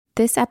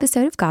This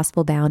episode of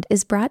Gospel Bound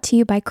is brought to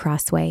you by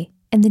Crossway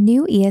and the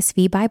new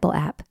ESV Bible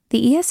app. The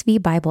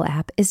ESV Bible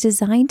app is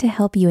designed to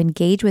help you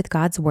engage with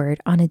God's Word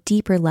on a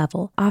deeper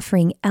level,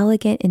 offering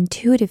elegant,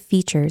 intuitive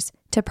features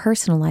to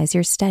personalize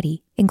your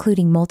study,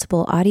 including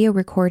multiple audio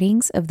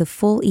recordings of the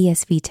full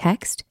ESV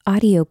text,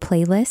 audio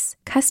playlists,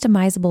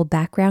 customizable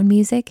background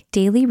music,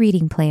 daily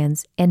reading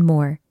plans, and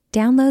more.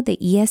 Download the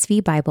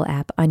ESV Bible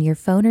app on your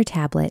phone or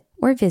tablet,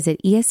 or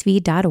visit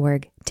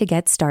esv.org to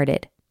get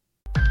started.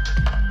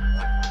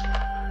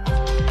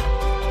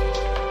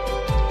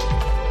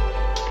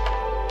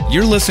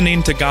 You're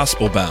listening to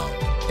Gospel Bound,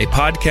 a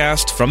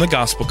podcast from the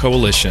Gospel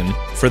Coalition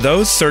for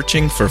those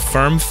searching for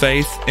firm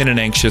faith in an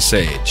anxious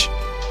age.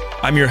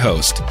 I'm your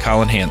host,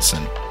 Colin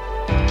Hanson.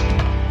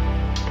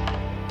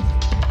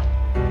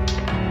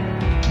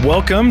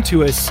 Welcome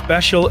to a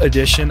special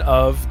edition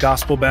of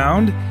Gospel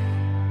Bound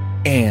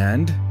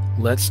and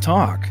Let's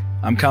Talk.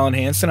 I'm Colin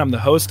Hanson. I'm the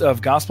host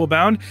of Gospel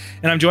Bound,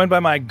 and I'm joined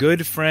by my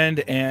good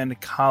friend and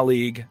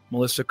colleague,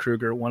 Melissa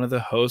Kruger, one of the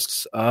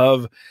hosts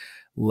of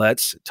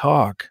Let's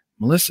Talk.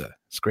 Melissa,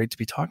 it's great to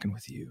be talking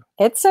with you.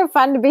 It's so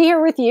fun to be here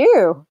with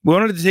you. We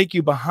wanted to take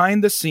you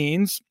behind the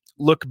scenes,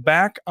 look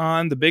back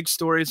on the big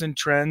stories and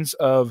trends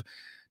of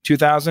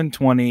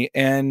 2020,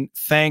 and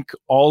thank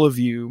all of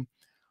you,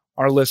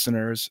 our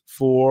listeners,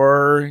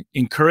 for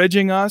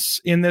encouraging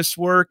us in this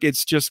work.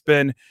 It's just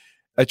been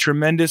a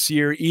tremendous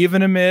year,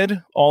 even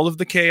amid all of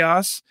the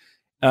chaos,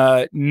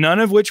 none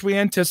of which we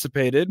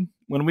anticipated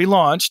when we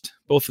launched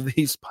both of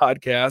these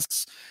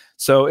podcasts.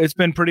 So it's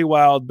been pretty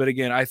wild, but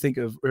again, I think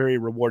a very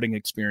rewarding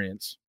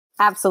experience.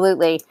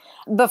 Absolutely.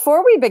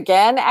 Before we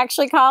begin,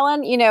 actually,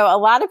 Colin, a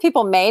lot of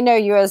people may know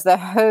you as the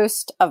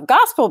host of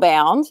Gospel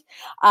Bound,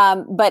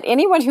 but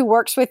anyone who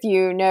works with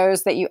you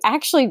knows that you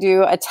actually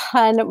do a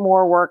ton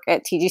more work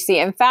at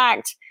TGC. In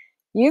fact,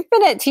 you've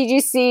been at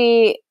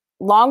TGC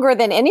longer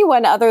than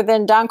anyone other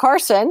than Don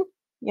Carson,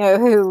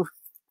 who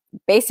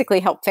basically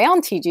helped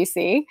found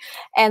TGC.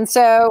 And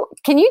so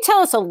can you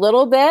tell us a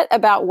little bit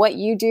about what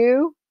you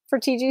do for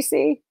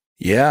TGC?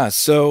 Yeah,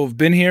 so I've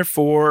been here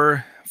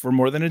for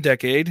more than a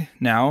decade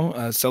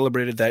now,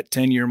 celebrated that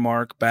 10-year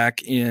mark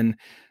back in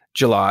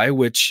July,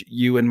 which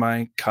you and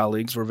my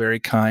colleagues were very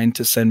kind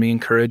to send me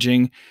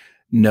encouraging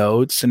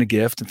notes and a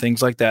gift and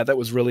things like that. That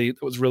was really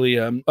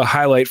a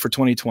highlight for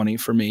 2020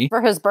 for me.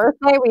 For his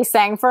birthday, we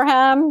sang for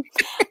him,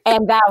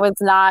 and that was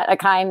not a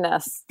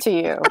kindness to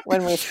you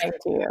when we sang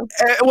to you.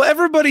 Well,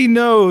 everybody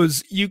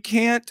knows you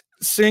can't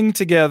sing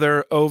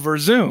together over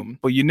Zoom,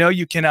 but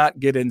you cannot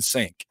get in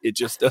sync. It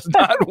just does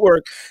not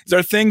work. These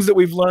are things that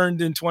we've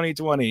learned in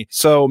 2020.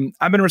 So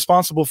I've been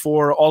responsible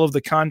for all of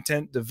the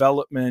content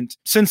development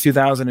since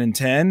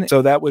 2010.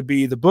 So that would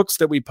be the books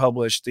that we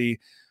publish, the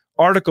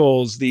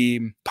articles, the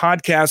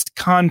podcast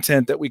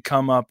content that we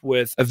come up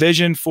with, a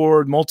vision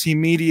for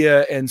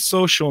multimedia and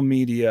social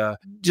media,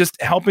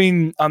 just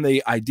helping on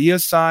the idea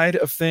side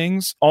of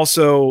things,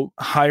 also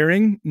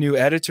hiring new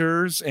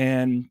editors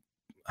and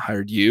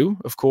hired you,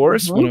 of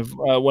course, one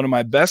of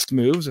my best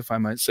moves, if I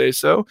might say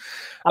so.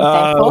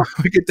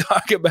 We could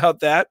talk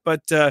about that,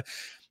 but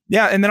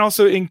yeah, and then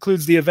also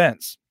includes the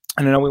events.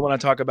 And I know we want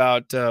to talk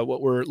about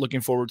what we're looking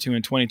forward to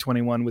in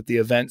 2021 with the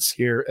events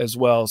here as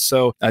well.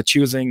 So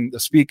choosing the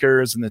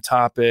speakers and the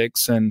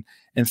topics and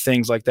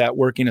things like that,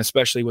 working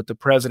especially with the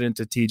president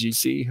of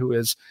TGC, who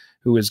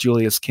is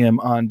Julius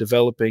Kim, on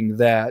developing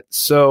that.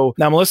 So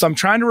now, Melissa, I'm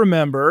trying to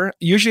remember.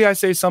 Usually I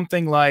say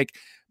something like,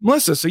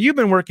 Melissa, so you've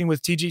been working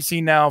with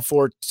TGC now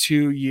for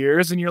 2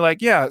 years, and you're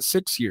like, yeah,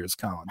 6 years,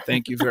 Colin.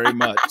 Thank you very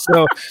much.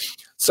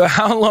 So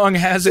how long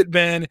has it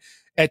been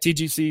at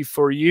TGC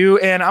for you?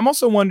 And I'm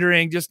also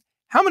wondering, just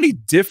how many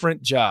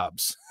different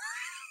jobs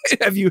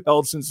have you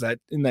held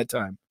in that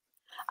time?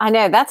 I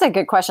know, that's a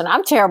good question.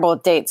 I'm terrible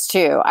at dates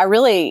too. I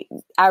really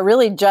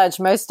judge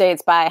most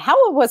dates by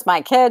how old was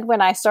my kid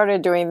when I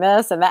started doing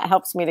this, and that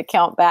helps me to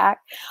count back.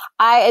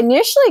 I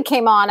initially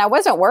came on, I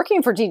wasn't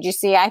working for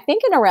TGC, I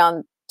think in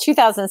around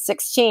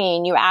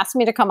 2016, you asked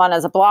me to come on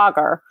as a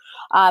blogger.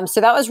 So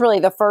that was really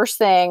the first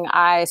thing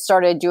I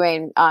started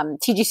doing.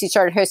 TGC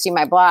started hosting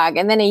my blog.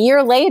 And then a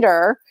year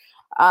later,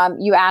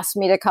 you asked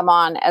me to come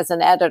on as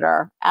an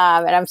editor.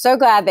 And I'm so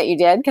glad that you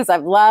did, because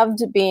I've loved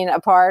being a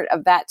part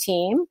of that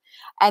team.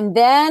 And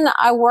then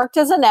I worked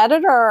as an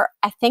editor,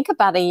 I think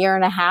about a year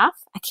and a half.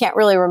 I can't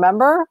really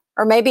remember.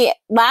 Or maybe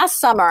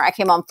last summer, I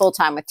came on full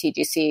time with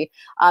TGC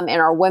in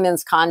our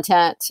women's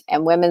content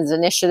and women's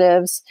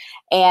initiatives.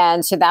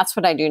 And so that's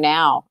what I do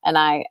now. And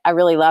I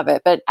really love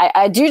it. But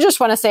I do just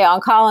want to say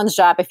on Colin's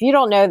job, if you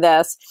don't know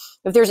this,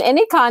 if there's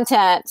any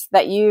content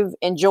that you've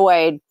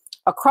enjoyed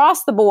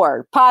across the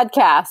board,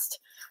 podcast,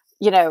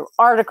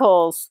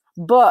 articles,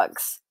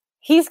 books,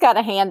 he's got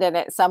a hand in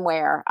it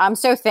somewhere. I'm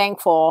so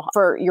thankful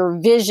for your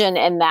vision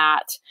in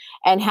that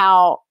and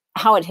how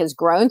it has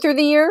grown through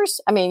the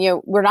years. I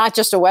mean, we're not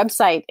just a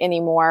website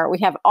anymore. We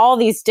have all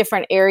these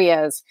different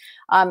areas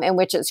in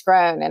which it's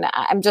grown. And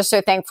I'm just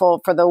so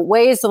thankful for the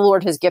ways the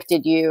Lord has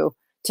gifted you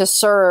to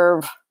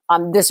serve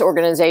this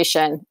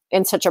organization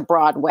in such a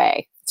broad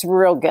way. It's a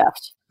real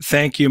gift.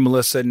 Thank you,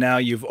 Melissa. Now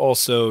you've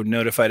also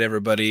notified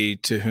everybody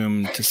to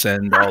whom to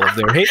send all of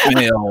their hate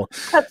mail.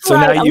 That's So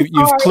right. now you've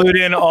sorry. clued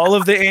in all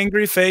of the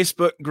angry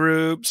Facebook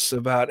groups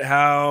about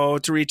how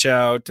to reach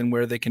out and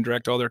where they can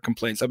direct all their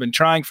complaints. I've been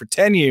trying for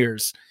 10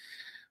 years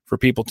for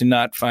people to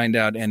not find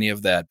out any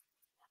of that.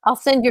 I'll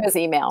send you his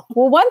email.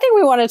 Well, one thing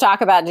we want to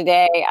talk about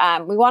today,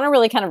 we want to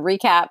really kind of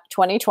recap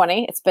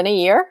 2020. It's been a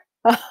year.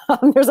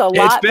 There's a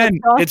lot.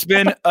 It's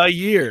been a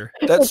year.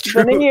 That's it's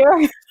true. Been a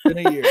year. It's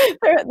been a year.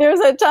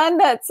 There's a ton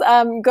that's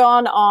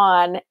gone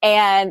on,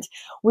 and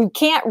we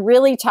can't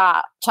really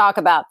talk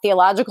about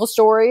theological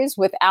stories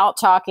without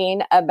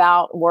talking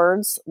about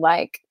words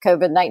like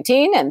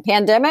COVID-19 and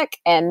pandemic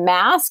and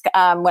mask.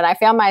 When I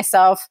found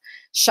myself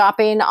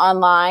shopping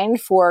online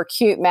for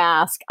cute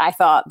mask, I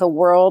thought the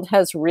world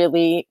has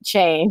really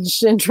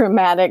changed in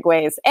dramatic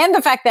ways, and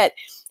the fact that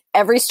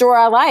every store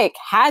I like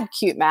had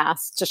cute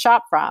masks to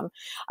shop from.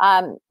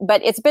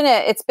 But it's been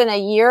a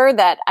year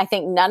that I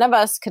think none of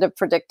us could have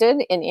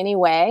predicted in any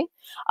way.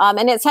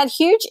 And it's had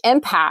huge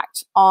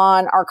impact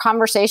on our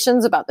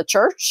conversations about the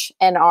church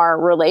and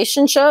our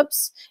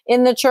relationships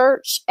in the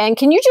church. And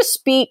can you just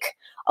speak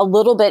a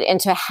little bit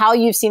into how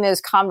you've seen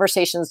those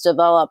conversations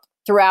develop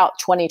throughout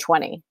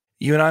 2020?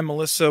 You and I,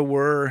 Melissa,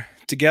 were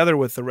together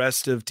with the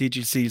rest of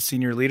TGC's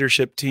senior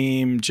leadership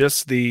team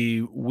just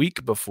the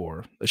week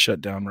before the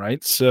shutdown,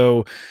 right?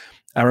 So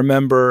I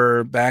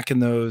remember back in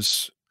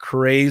those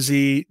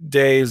crazy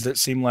days that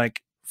seemed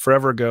like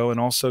forever ago, and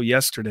also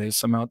yesterday,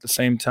 somehow at the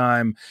same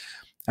time,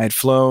 I had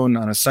flown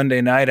on a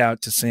Sunday night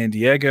out to San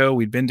Diego.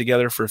 We'd been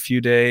together for a few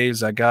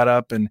days. I got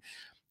up and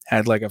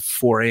had like a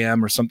 4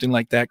 a.m. or something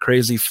like that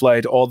crazy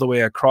flight all the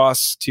way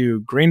across to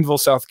Greenville,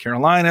 South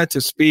Carolina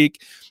to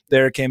speak.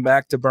 There, came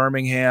back to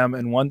Birmingham,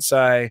 and once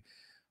I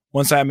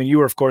mean, you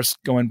were, of course,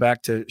 going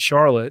back to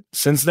Charlotte.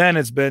 Since then,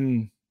 it's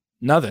been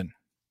nothing.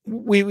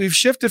 We've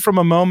shifted from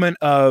a moment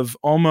of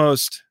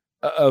almost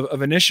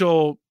of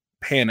initial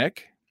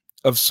panic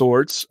of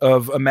sorts,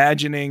 of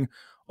imagining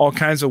all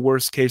kinds of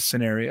worst case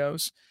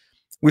scenarios.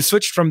 We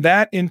switched from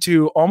that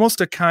into almost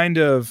a kind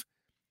of,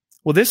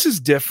 well, this is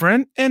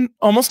different, and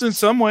almost in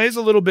some ways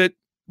a little bit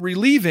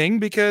relieving,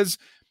 because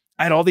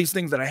I had all these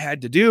things that I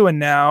had to do, and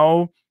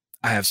now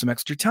I have some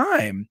extra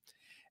time.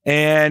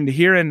 And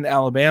here in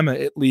Alabama,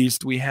 at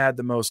least, we had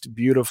the most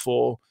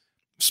beautiful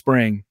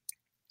spring.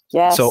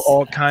 Yes. So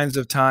all kinds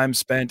of time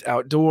spent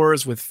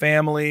outdoors with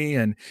family.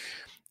 And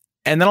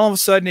then all of a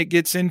sudden it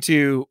gets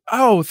into,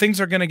 oh, things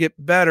are going to get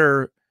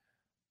better.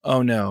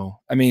 Oh, no.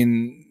 I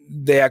mean,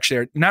 they actually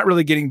are not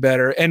really getting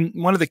better. And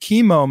one of the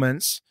key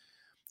moments,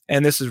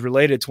 and this is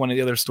related to one of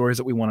the other stories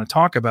that we want to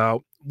talk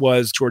about,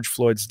 was George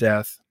Floyd's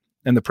death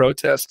and the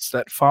protests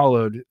that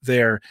followed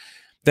there.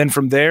 Then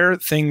from there,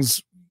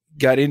 things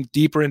got in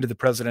deeper into the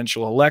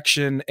presidential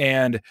election.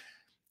 And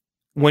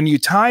when you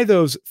tie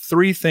those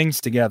three things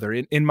together,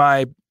 in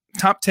my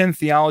top 10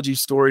 theology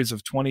stories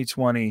of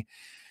 2020,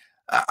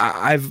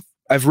 I've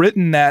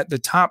written that the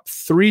top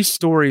three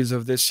stories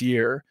of this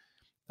year,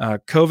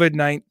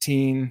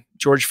 COVID-19,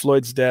 George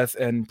Floyd's death,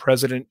 and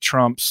President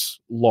Trump's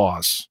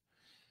loss,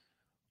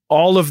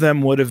 all of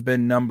them would have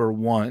been number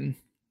one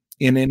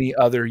in any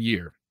other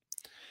year.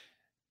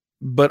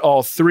 But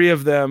all three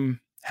of them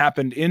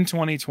happened in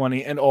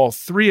 2020, and all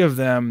three of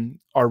them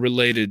are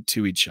related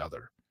to each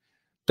other.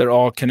 They're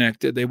all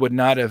connected. They would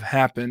not have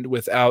happened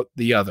without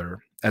the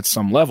other at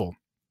some level.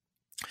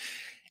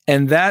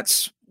 And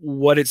that's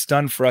what it's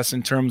done for us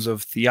in terms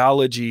of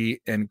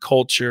theology and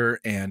culture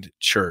and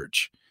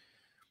church,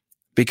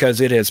 because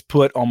it has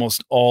put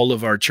almost all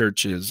of our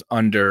churches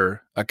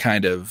under a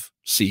kind of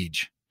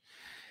siege.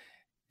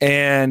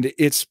 And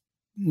it's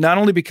not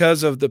only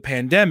because of the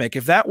pandemic.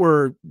 If that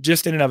were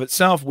just in and of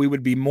itself, we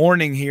would be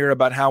mourning here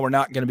about how we're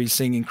not going to be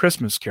singing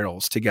Christmas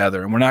carols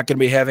together, and we're not going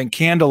to be having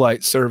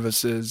candlelight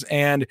services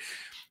and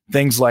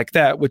things like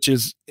that, which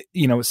is,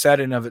 sad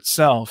in and of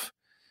itself.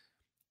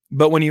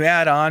 But when you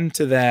add on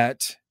to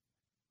that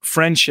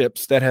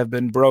friendships that have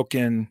been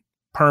broken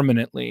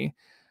permanently,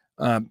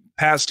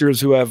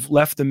 pastors who have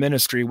left the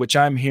ministry, which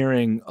I'm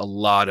hearing a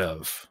lot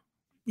of,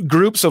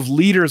 groups of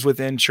leaders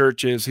within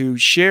churches who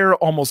share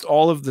almost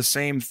all of the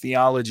same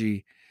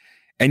theology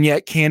and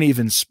yet can't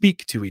even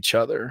speak to each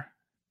other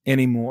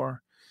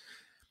anymore.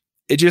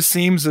 It just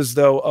seems as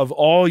though of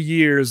all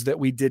years that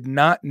we did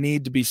not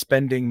need to be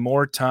spending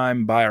more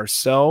time by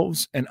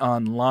ourselves and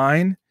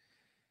online,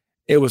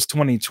 it was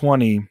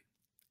 2020.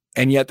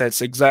 And yet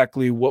that's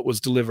exactly what was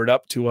delivered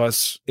up to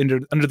us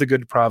under the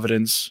good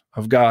providence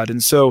of God.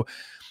 And so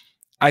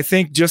I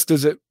think, just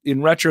as it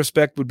in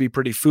retrospect would be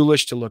pretty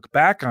foolish to look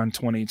back on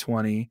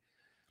 2020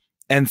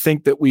 and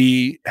think that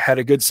we had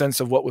a good sense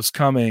of what was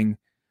coming,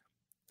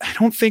 I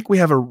don't think we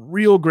have a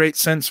real great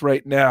sense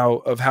right now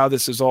of how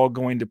this is all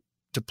going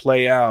to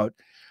play out,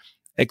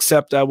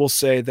 except I will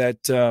say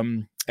that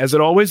as it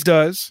always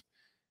does,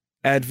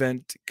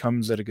 Advent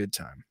comes at a good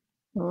time.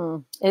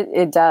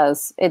 It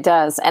does.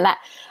 And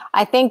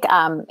I think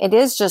it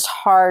is just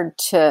hard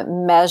to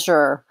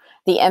measure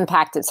the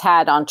impact it's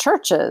had on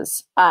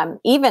churches.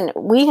 Even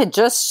we had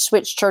just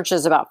switched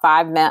churches about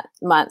 5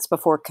 months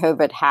before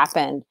COVID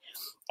happened.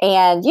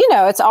 And,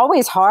 it's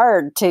always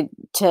hard to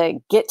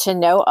get to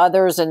know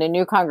others in a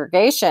new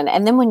congregation.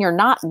 And then when you're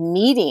not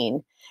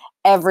meeting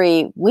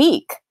every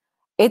week,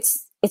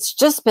 it's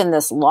just been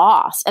this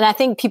loss. And I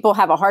think people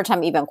have a hard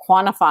time even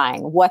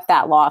quantifying what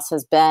that loss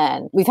has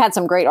been. We've had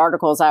some great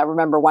articles. I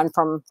remember one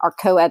from our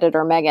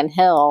co-editor, Megan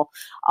Hill,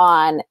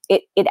 on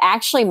it. It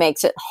actually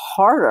makes it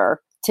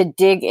harder to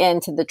dig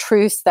into the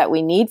truths that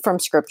we need from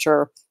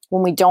Scripture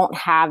when we don't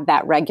have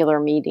that regular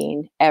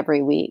meeting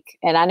every week.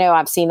 And I know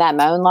I've seen that in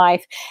my own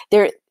life.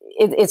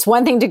 It's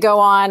one thing to go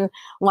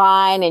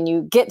online and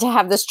you get to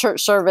have this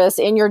church service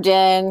in your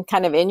den,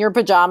 kind of in your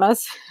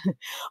pajamas.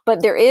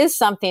 But there is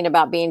something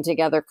about being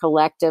together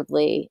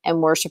collectively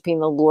and worshiping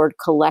the Lord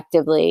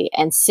collectively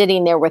and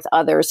sitting there with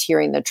others,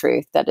 hearing the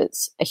truth, that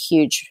is a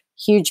huge,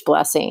 huge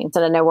blessing.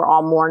 And I know we're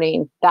all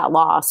mourning that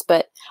loss,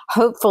 but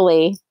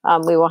hopefully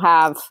we will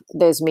have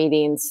those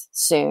meetings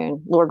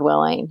soon, Lord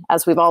willing,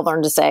 as we've all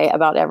learned to say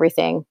about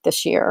everything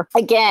this year.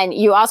 Again,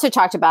 you also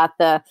talked about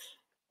the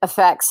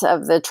effects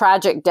of the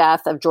tragic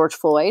death of George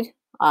Floyd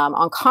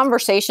on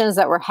conversations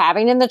that we're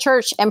having in the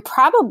church, and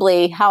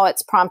probably how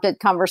it's prompted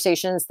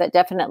conversations that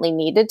definitely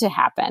needed to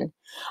happen.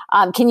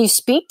 Can you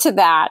speak to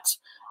that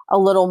a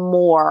little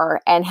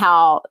more, and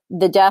how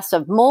the deaths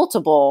of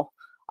multiple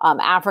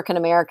African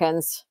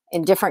Americans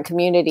in different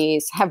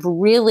communities have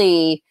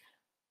really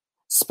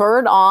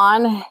spurred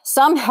on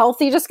some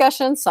healthy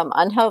discussions, some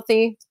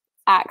unhealthy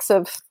acts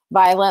of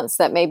violence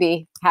that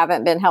maybe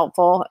haven't been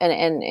helpful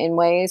in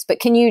ways. But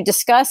can you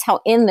discuss how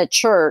in the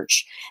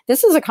church,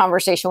 this is a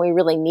conversation we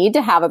really need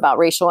to have about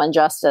racial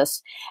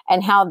injustice,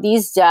 and how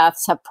these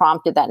deaths have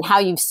prompted that, and how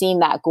you've seen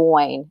that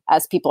going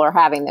as people are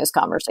having those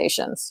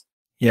conversations?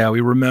 Yeah,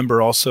 we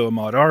remember also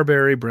Ahmaud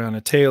Arbery,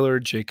 Breonna Taylor,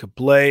 Jacob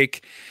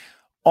Blake,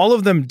 all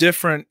of them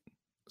different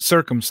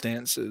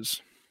circumstances.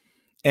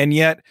 And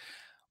yet,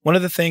 one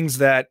of the things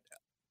that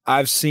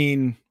I've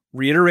seen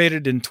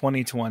reiterated in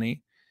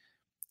 2020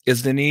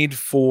 is the need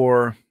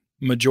for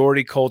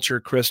majority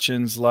culture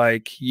Christians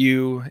like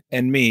you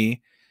and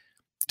me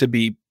to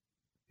be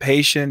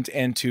patient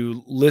and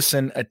to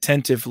listen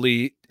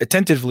attentively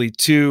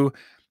to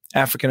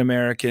African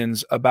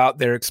Americans about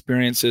their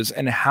experiences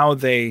and how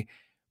they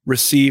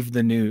receive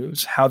the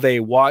news, how they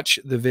watch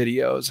the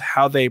videos,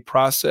 how they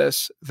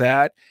process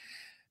that.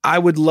 I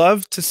would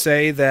love to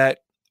say that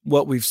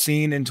what we've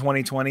seen in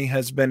 2020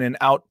 has been an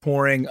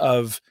outpouring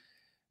of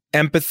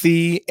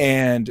empathy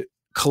and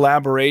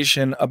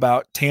collaboration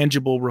about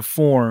tangible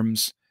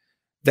reforms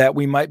that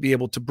we might be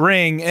able to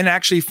bring and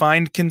actually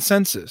find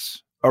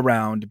consensus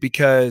around,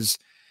 because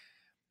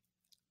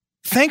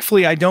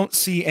thankfully I don't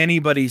see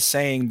anybody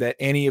saying that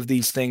any of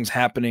these things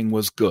happening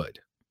was good.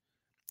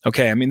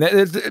 Okay, I mean,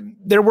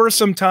 there were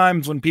some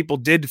times when people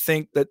did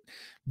think that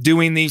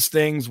doing these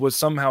things was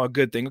somehow a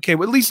good thing. Okay,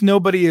 well, at least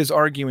nobody is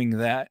arguing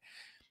that.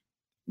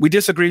 We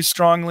disagree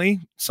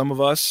strongly, some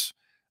of us,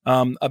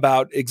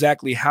 about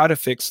exactly how to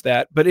fix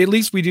that, but at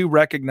least we do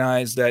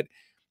recognize that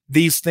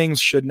these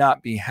things should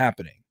not be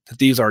happening, that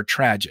these are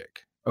tragic.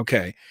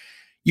 Okay.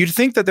 You'd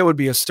think that there would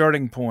be a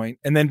starting point,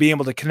 and then be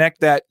able to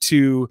connect that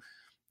to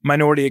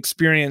minority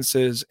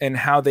experiences and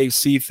how they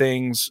see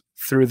things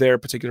through their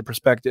particular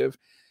perspective.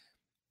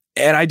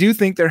 And I do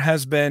think there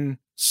has been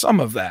some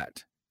of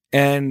that.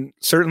 And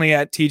certainly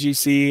at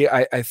TGC,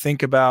 I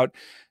think about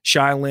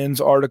Shai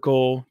Linne's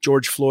article,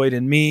 George Floyd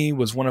and Me,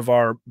 was one of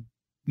our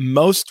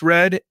most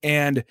read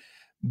and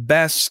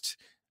best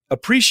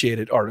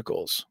appreciated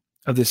articles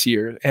of this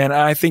year. And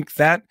I think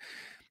that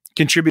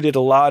contributed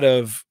a lot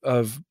of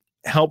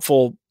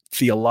helpful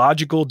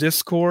theological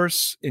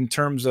discourse in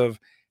terms of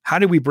how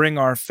do we bring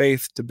our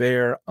faith to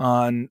bear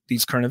on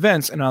these current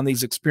events and on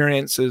these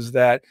experiences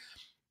that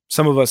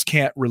some of us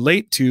can't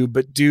relate to,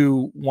 but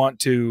do want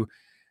to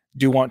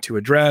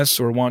address,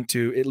 or want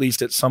to, at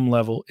least at some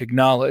level,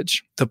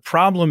 acknowledge. The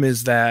problem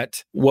is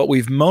that what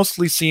we've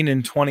mostly seen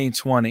in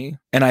 2020,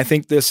 and I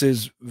think this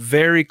is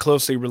very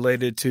closely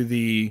related to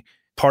the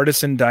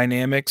partisan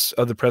dynamics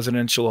of the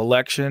presidential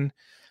election,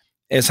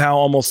 is how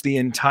almost the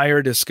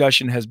entire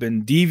discussion has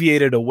been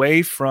deviated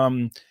away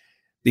from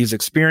these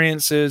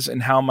experiences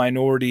and how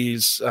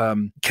minorities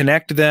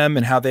connect them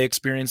and how they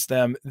experience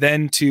them,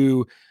 then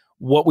to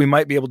what we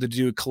might be able to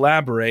do,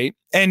 collaborate.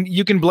 And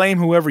you can blame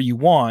whoever you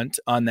want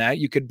on that.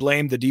 You could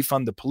blame the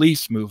defund the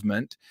police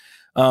movement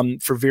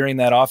for veering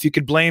that off. You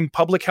could blame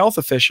public health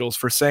officials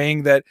for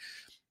saying that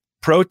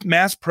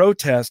mass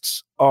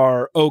protests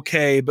are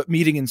okay, but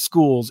meeting in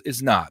schools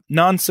is not.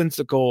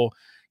 Nonsensical,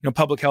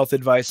 public health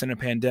advice in a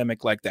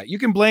pandemic like that. You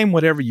can blame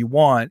whatever you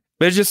want,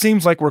 but it just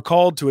seems like we're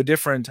called to a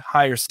different,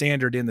 higher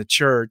standard in the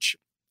church.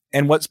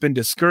 And what's been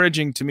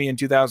discouraging to me in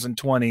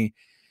 2020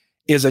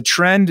 is a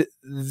trend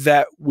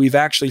that we've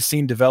actually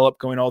seen develop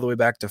going all the way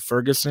back to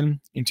Ferguson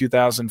in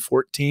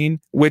 2014,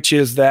 which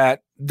is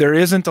that there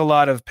isn't a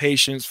lot of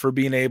patience for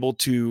being able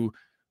to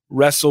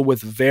wrestle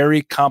with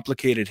very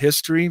complicated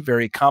history,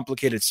 very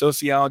complicated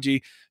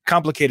sociology,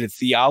 complicated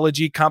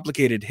theology,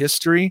 complicated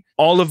history,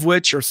 all of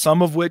which or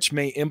some of which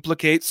may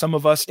implicate some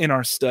of us in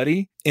our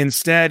study.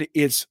 Instead,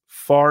 it's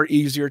far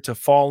easier to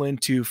fall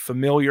into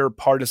familiar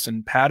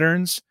partisan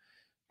patterns,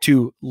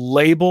 to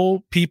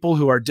label people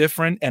who are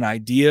different and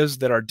ideas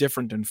that are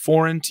different and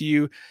foreign to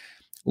you,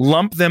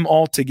 lump them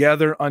all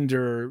together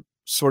under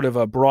sort of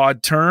a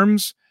broad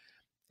terms,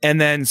 and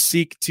then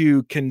seek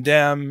to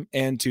condemn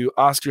and to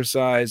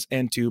ostracize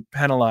and to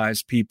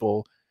penalize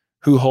people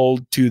who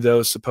hold to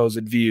those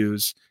supposed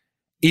views,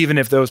 even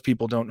if those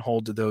people don't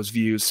hold to those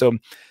views. So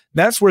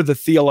that's where the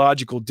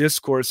theological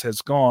discourse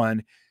has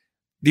gone.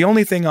 The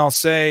only thing I'll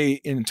say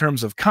in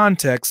terms of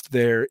context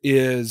there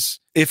is,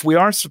 if we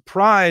are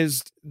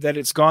surprised that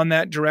it's gone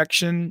that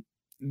direction,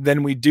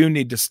 then we do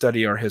need to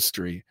study our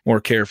history more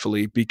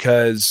carefully,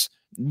 because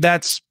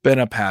that's been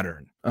a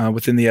pattern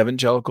within the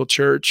evangelical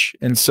church.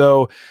 And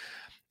so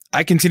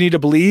I continue to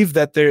believe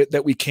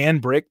that we can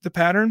break the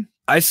pattern.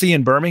 I see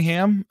in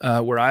Birmingham,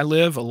 where I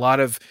live, a lot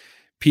of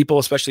people,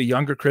 especially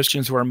younger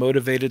Christians, who are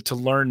motivated to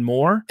learn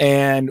more.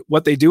 And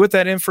what they do with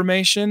that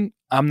information,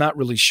 I'm not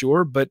really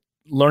sure, but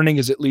learning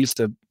is at least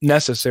a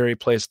necessary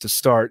place to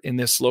start in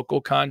this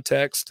local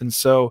context. And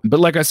so, but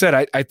like I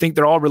said, I think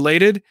they're all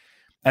related.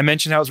 I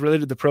mentioned how it's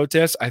related to the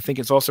protests. I think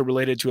it's also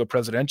related to a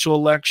presidential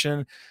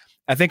election.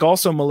 I think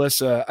also,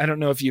 Melissa, I don't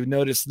know if you've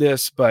noticed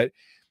this, but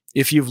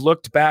if you've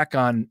looked back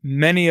on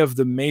many of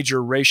the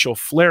major racial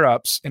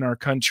flare-ups in our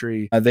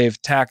country,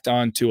 they've tacked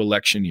on to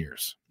election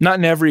years. Not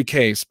in every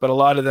case, but a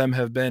lot of them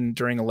have been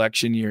during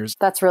election years.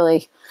 That's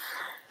really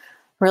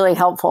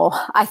helpful.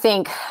 I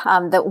think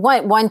that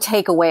one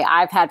takeaway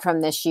I've had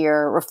from this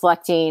year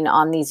reflecting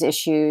on these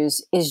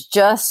issues is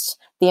just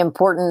the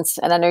importance,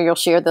 and I know you'll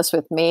share this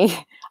with me,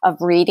 of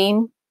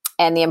reading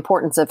and the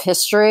importance of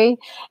history.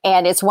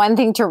 And it's one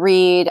thing to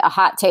read a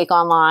hot take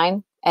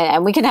online,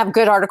 and we can have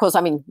good articles.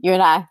 I mean, you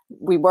and I,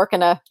 we work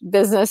in a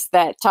business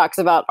that talks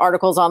about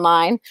articles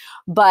online,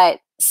 but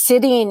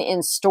sitting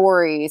in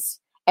stories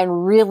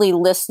and really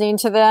listening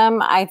to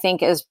them, I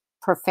think, is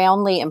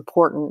profoundly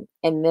important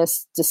in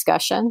this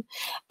discussion.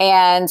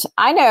 And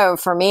I know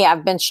for me,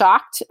 I've been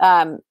shocked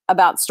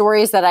about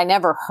stories that I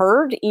never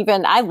heard.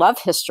 Even I love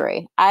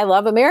history. I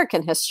love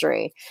American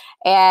history.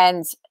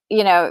 And,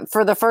 you know,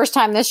 for the first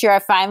time this year, I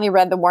finally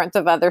read The Warmth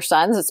of Other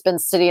Suns. It's been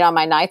sitting on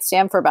my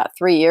nightstand for about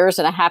 3 years.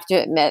 And I have to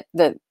admit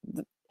that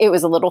it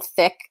was a little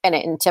thick and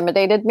it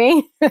intimidated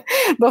me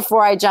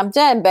before I jumped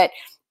in. But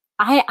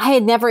I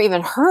had never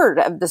even heard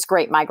of this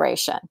Great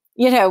Migration.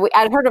 You know,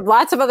 I'd heard of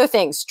lots of other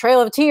things, Trail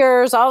of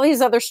Tears, all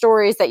these other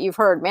stories that you've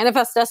heard,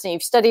 Manifest Destiny,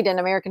 you've studied in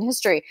American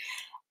history.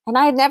 And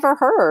I had never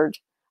heard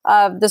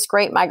of this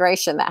Great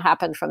Migration that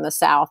happened from the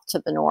South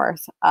to the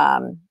North.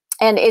 And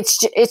it's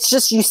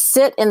just, you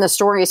sit in the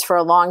stories for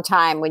a long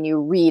time when you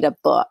read a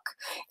book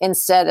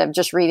instead of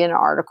just reading an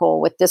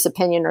article with this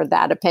opinion or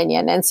that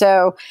opinion. And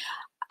so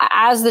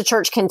as the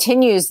church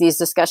continues these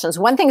discussions,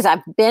 one thing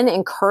I've been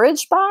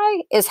encouraged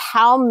by is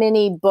how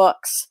many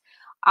books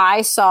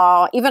I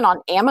saw, even on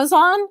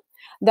Amazon,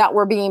 that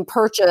were being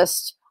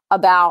purchased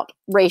about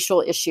racial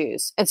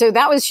issues. And so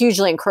that was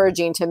hugely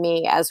encouraging to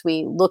me as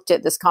we looked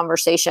at this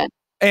conversation.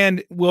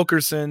 And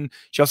Wilkerson,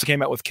 she also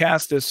came out with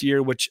Cass this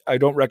year, which I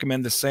don't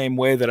recommend the same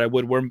way that I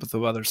would Warmth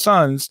of Other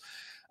Suns.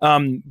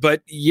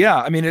 But yeah,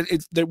 I mean,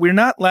 it's that we're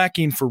not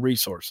lacking for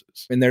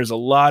resources. And there's a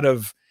lot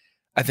of,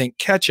 I think,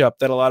 catch up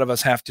that a lot of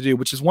us have to do,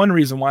 which is one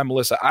reason why,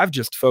 Melissa, I've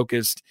just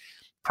focused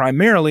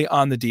primarily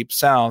on the Deep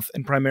South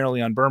and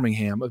primarily on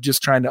Birmingham, of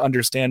just trying to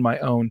understand my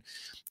own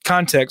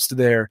context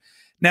there.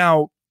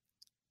 Now,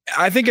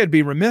 I think I'd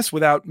be remiss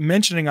without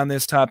mentioning on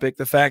this topic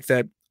the fact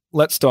that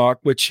Let's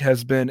Talk, which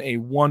has been a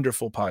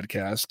wonderful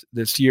podcast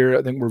this year,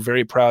 I think we're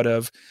very proud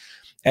of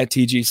at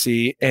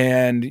TGC,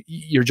 and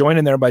you're joined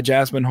in there by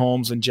Jasmine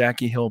Holmes and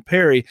Jackie Hill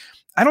Perry.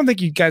 I don't think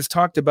you guys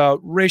talked about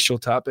racial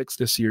topics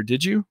this year,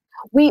 did you?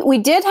 We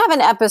did have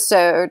an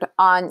episode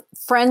on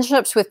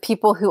friendships with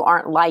people who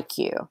aren't like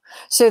you.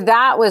 So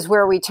that was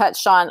where we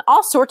touched on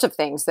all sorts of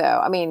things,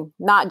 though. I mean,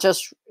 not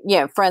just, you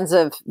know, friends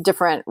of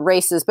different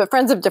races, but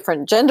friends of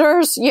different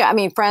genders. Yeah, I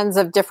mean, friends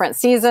of different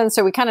seasons.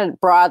 So we kind of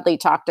broadly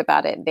talked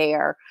about it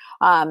there,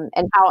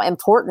 and how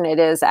important it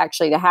is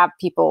actually to have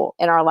people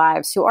in our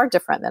lives who are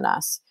different than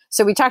us.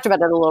 So we talked about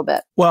it a little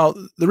bit. Well,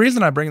 the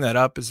reason I bring that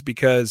up is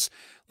because,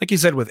 like you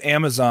said, with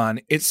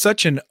Amazon, it's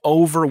such an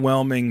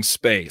overwhelming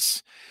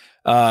space.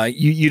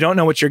 You don't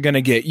know what you're going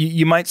to get.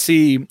 You might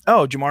see,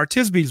 oh, Jemar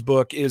Tisby's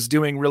book is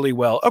doing really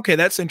well. Okay,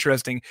 that's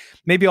interesting.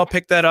 Maybe I'll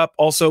pick that up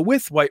also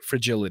with White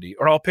Fragility,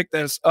 or I'll pick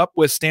this up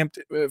with Stamped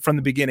from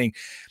the Beginning.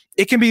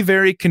 It can be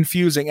very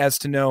confusing as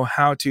to know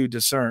how to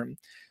discern.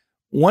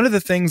 One of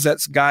the things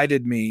that's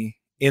guided me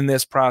in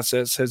this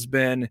process has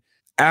been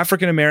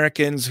African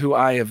Americans who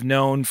I have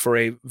known for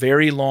a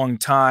very long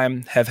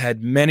time, have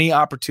had many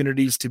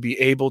opportunities to be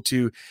able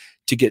to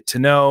get to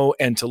know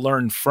and to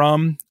learn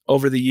from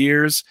over the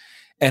years,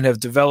 and have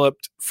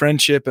developed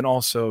friendship and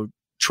also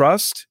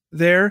trust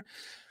there.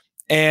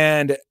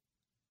 And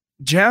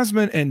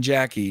Jasmine and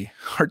Jackie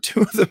are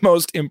two of the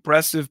most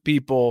impressive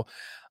people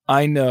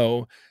I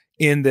know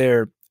in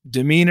their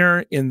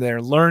demeanor, in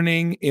their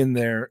learning, in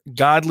their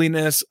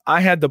godliness.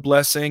 I had the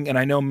blessing, and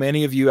I know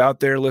many of you out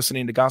there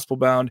listening to Gospel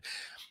Bound,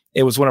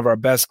 it was one of our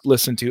best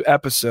listened to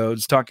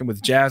episodes, talking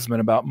with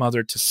Jasmine about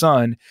Mother to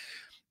Son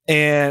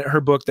and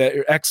her book,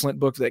 that excellent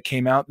book that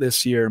came out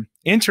this year.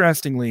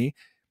 Interestingly,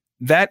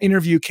 that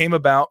interview came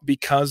about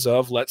because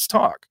of Let's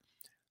Talk.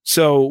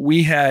 So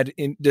we had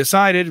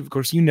decided, of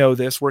course, you know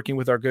this, working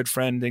with our good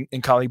friend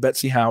and colleague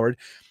Betsy Howard,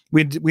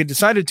 we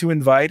decided to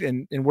invite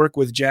and work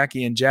with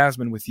Jackie and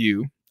Jasmine with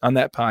you on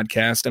that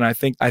podcast. And I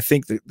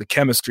think the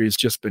chemistry has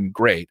just been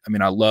great. I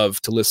mean, I love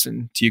to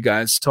listen to you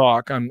guys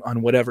talk on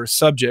whatever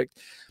subject.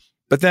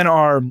 But then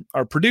our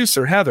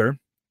producer, Heather,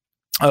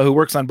 who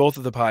works on both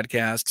of the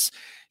podcasts,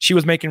 she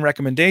was making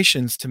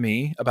recommendations to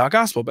me about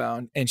Gospel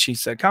Bound. And she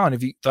said, Colin,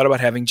 have you thought about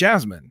having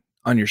Jasmine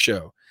on your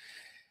show?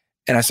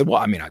 And I said,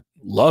 well, I mean, I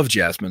love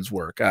Jasmine's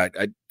work.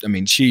 I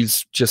mean,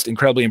 she's just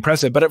incredibly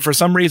impressive. But for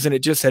some reason,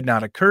 it just had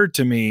not occurred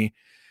to me.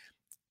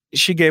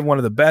 She gave one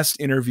of the best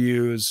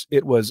interviews.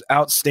 It was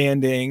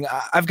outstanding.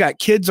 I've got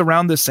kids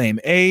around the same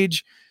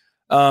age,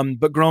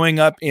 but growing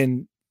up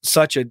in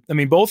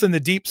both in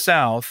the Deep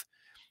South,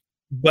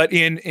 but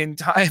in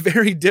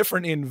very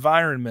different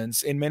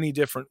environments in many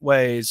different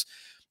ways.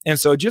 And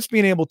so just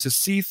being able to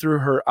see through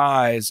her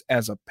eyes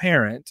as a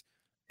parent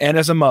and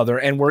as a mother,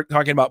 and we're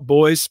talking about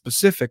boys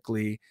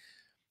specifically,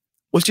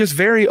 was just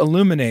very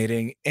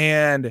illuminating.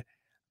 And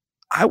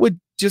I would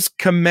just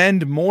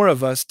commend more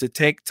of us to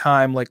take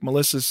time, like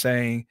Melissa's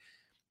saying,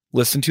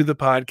 listen to the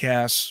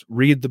podcasts,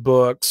 read the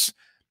books,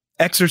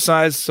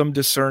 exercise some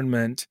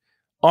discernment,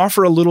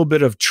 offer a little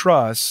bit of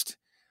trust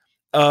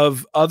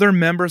of other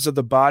members of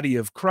the body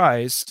of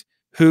Christ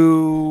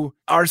who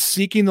are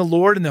seeking the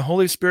Lord, and the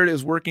Holy Spirit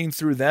is working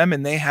through them,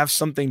 and they have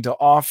something to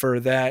offer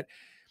that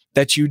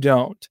you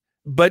don't.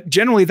 But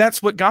generally,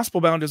 that's what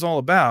Gospel Bound is all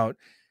about,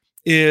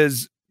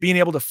 is being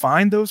able to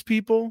find those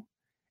people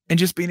and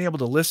just being able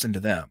to listen to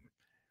them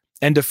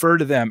and defer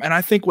to them. And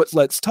I think what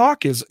Let's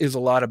Talk is a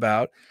lot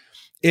about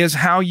is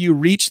how you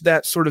reach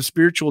that sort of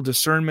spiritual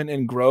discernment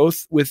and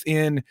growth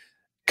within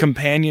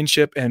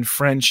companionship and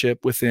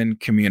friendship within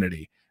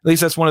community. At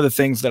least that's one of the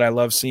things that I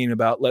love seeing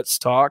about Let's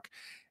Talk,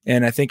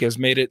 and I think has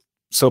made it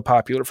so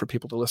popular for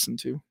people to listen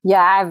to.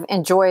 Yeah, I've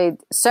enjoyed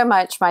so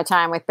much my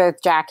time with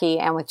both Jackie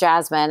and with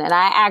Jasmine. And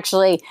I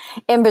actually,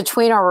 in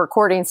between our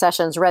recording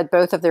sessions, read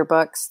both of their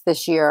books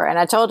this year. And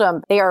I told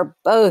them they are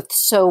both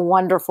so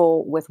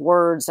wonderful with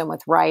words and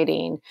with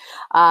writing.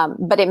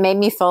 But it made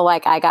me feel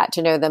like I got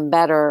to know them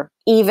better.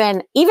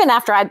 Even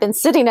after I'd been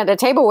sitting at a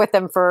table with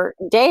them for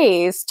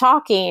days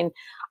talking,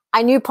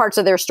 I knew parts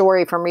of their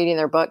story from reading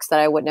their books that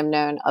I wouldn't have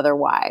known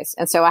otherwise.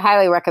 And so I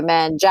highly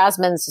recommend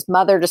Jasmine's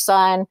Mother to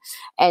Son,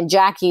 and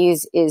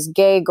Jackie's is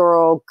Gay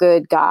Girl,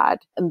 Good God.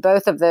 And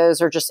both of those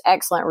are just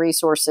excellent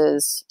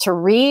resources to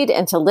read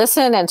and to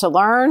listen and to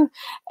learn,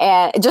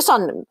 and just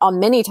on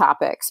many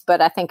topics.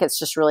 But I think it's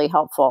just really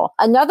helpful.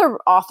 Another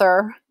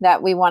author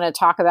that we want to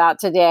talk about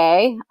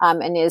today,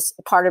 and is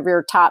part of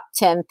your top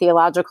 10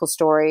 theological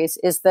stories,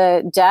 is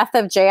the death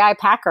of J.I.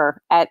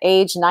 Packer at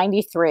age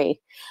 93.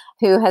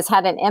 Who has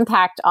had an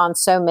impact on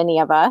so many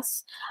of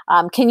us.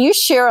 Can you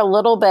share a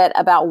little bit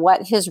about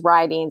what his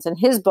writings and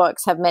his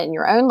books have meant in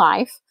your own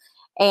life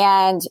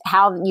and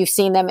how you've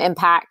seen them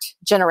impact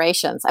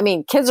generations? I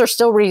mean, kids are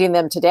still reading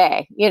them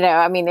today.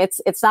 I mean,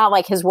 it's not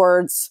like his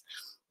words,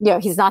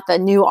 he's not the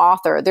new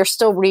author. They're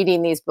still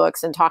reading these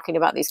books and talking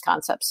about these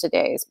concepts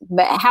today.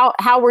 But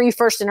how were you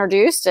first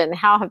introduced, and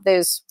how have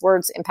those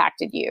words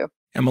impacted you?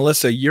 And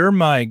Melissa, you're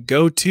my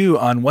go-to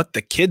on what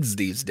the kids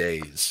these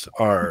days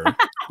are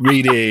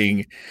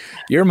reading.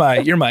 You're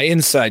my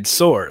inside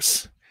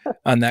source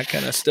on that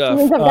kind of stuff.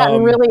 I've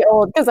gotten really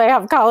old because I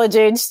have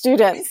college-age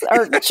students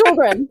or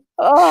children.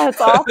 Oh,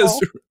 it's awful.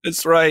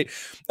 That's right.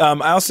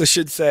 I also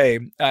should say,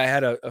 I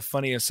had a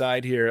funny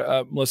aside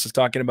here. Melissa's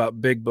talking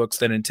about big books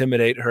that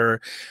intimidate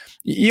her.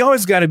 You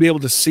always got to be able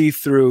to see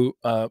through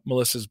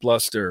Melissa's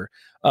bluster.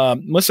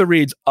 Melissa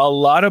reads a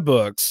lot of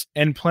books,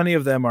 and plenty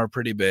of them are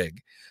pretty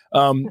big.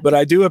 But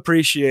I do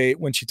appreciate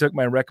when she took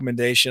my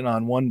recommendation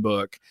on one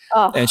book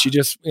and she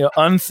just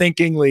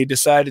unthinkingly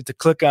decided to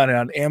click on it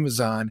on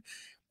Amazon.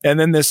 And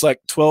then this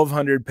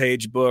 1,200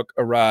 page book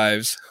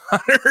arrives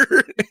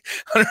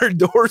on her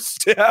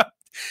doorstep.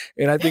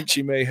 And I think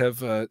she may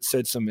have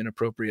said some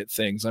inappropriate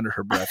things under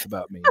her breath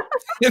about me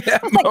in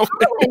that moment.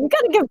 You got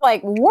to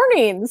give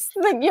warnings,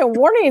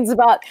 warnings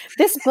about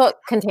this book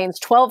contains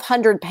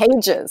 1,200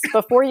 pages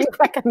before you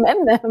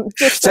recommend them.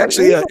 It's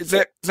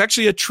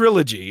actually a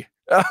trilogy.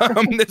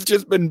 That's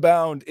just been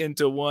bound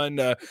into one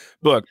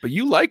book, but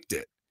you liked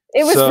it.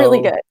 It was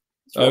really good.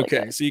 Really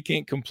okay, good. So you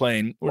can't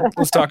complain.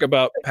 Let's talk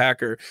about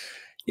Packer.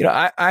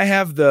 I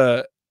have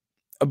a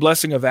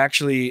blessing of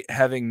actually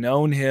having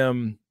known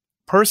him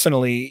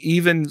personally,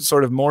 even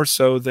sort of more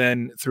so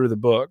than through the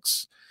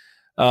books.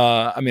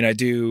 I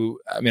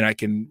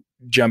can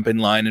jump in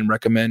line and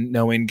recommend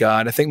Knowing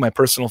God. I think my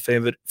personal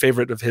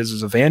favorite of his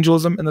is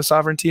Evangelism and the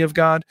Sovereignty of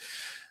God.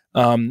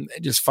 I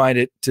just find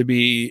it to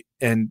be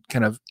an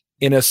kind of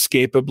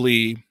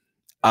inescapably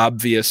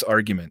obvious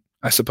argument,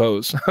 I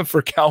suppose,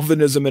 for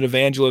Calvinism and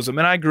evangelism.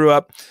 And I grew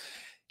up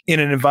in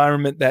an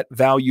environment that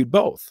valued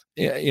both,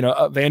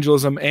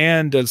 evangelism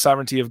and the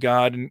sovereignty of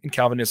God and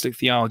Calvinistic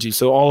theology.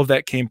 So all of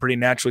that came pretty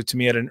naturally to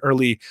me at an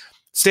early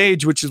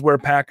stage, which is where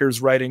Packer's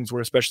writings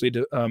were especially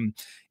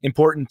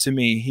important to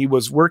me. He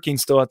was working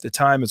still at the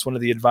time as one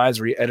of the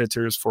advisory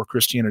editors for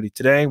Christianity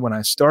Today when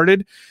I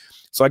started.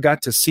 So I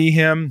got to see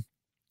him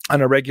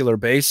on a regular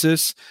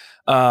basis.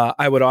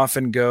 I would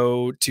often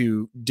go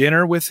to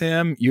dinner with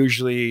him.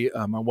 Usually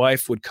my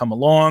wife would come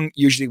along.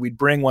 Usually we'd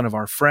bring one of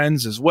our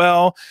friends as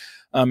well.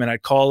 And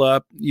I'd call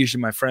up,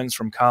 usually my friends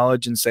from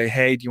college, and say,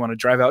 hey, do you want to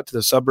drive out to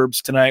the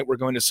suburbs tonight? We're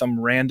going to some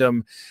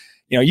random,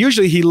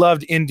 usually he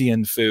loved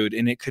Indian food,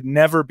 and it could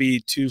never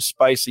be too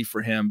spicy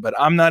for him. But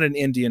I'm not an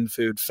Indian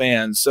food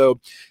fan. So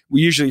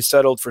we usually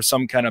settled for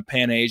some kind of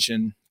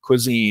Pan-Asian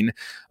cuisine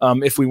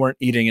if we weren't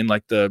eating in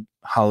like the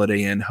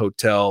Holiday Inn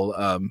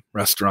Hotel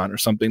restaurant or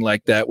something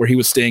like that, where he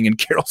was staying in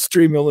Carroll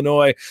Stream,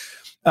 Illinois.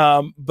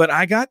 But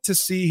I got to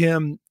see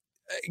him,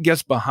 I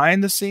guess,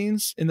 behind the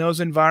scenes in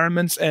those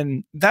environments.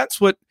 And that's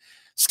what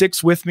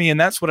sticks with me. And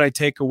that's what I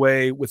take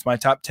away with my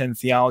top 10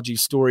 theology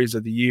stories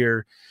of the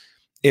year,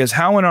 is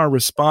how in our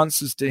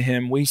responses to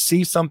him, we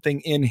see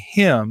something in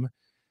him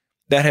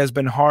that has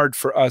been hard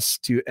for us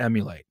to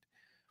emulate,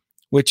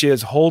 which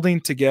is holding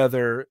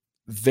together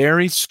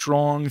very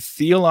strong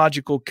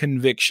theological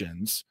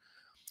convictions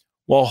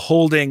while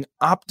holding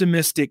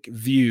optimistic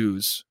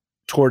views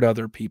toward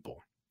other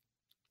people.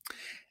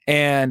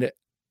 And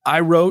I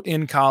wrote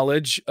in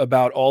college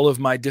about all of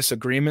my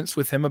disagreements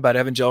with him about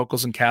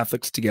evangelicals and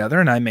Catholics together,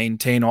 and I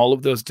maintain all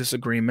of those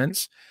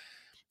disagreements.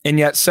 And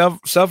yet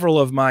several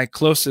of my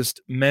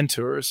closest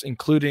mentors,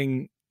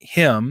 including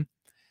him,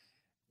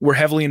 were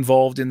heavily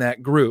involved in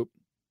that group.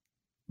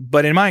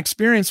 But in my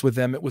experience with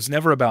them, it was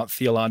never about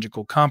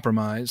theological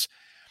compromise.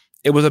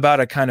 It was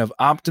about a kind of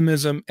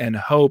optimism and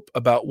hope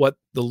about what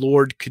the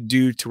Lord could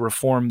do to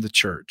reform the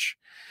church.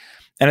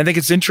 And I think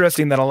it's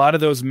interesting that a lot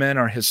of those men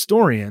are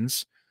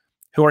historians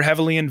who are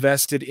heavily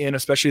invested in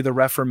especially the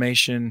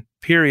Reformation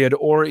period,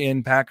 or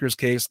in Packer's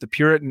case, the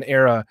Puritan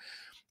era,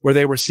 where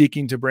they were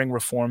seeking to bring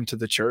reform to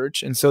the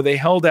church. And so they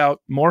held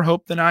out more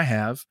hope than I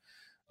have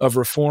of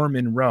reform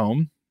in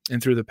Rome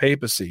and through the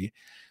papacy.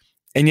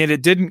 And yet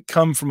it didn't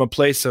come from a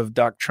place of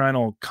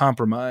doctrinal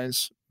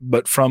compromise,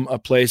 but from a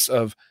place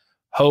of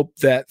hope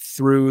that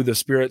through the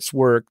Spirit's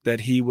work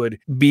that he would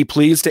be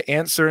pleased to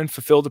answer and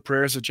fulfill the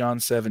prayers of John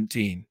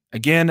 17.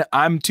 Again,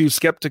 I'm too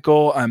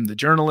skeptical. I'm the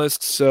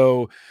journalist,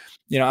 so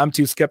I'm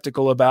too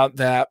skeptical about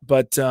that.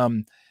 But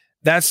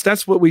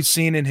that's what we've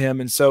seen in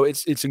him. And so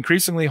it's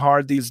increasingly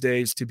hard these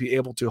days to be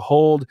able to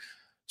hold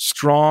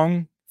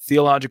strong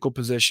theological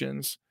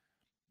positions,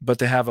 but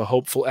to have a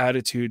hopeful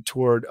attitude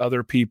toward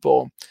other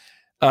people.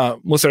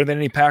 Melissa, are there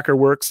any Packer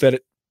works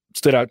that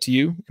stood out to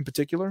you in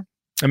particular?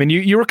 I mean,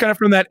 you were kind of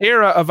from that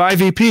era of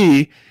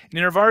IVP and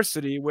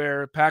InterVarsity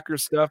where Packer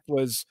stuff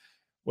was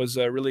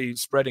really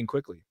spreading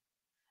quickly.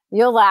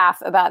 You'll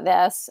laugh about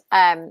this.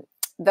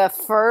 The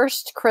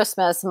first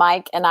Christmas,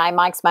 Mike's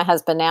my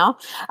husband now,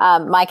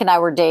 Mike and I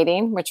were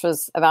dating, which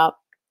was about,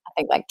 I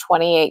think, like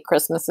 28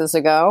 Christmases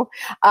ago.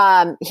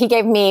 He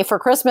gave me for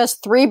Christmas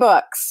 3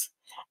 books,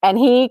 and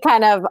he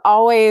kind of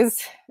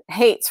always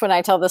hates when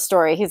I tell the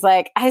story. He's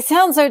like, I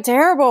sound so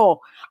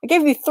terrible. I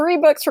gave you 3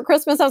 books for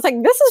Christmas. I was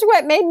like, this is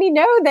what made me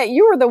know that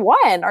you were the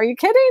one. Are you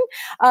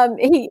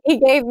kidding? He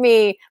gave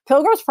me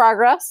Pilgrim's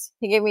Progress.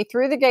 He gave me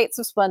Through the Gates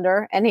of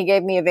Splendor, and he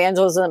gave me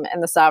Evangelism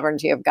and the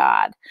Sovereignty of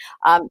God.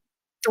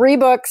 3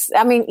 books.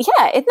 I mean,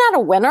 yeah, isn't that a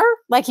winner?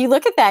 Like, you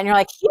look at that and you're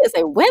like, he is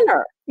a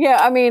winner. Yeah.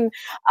 I mean,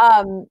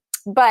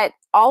 but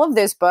all of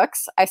those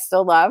books I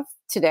still love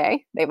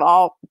today. They've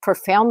all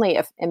profoundly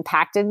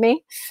impacted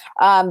me.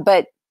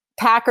 But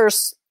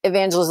Packer's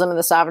Evangelism and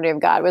the Sovereignty of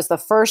God was the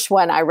first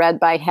one I read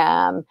by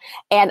him.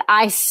 And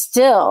I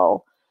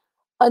still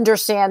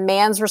understand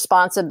man's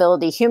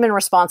responsibility, human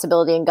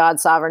responsibility, and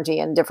God's sovereignty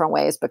in different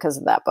ways because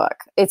of that book.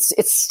 It's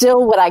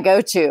still what I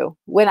go to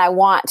when I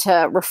want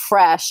to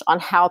refresh on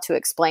how to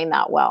explain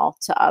that well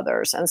to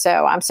others. And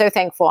so I'm so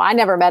thankful. I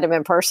never met him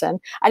in person.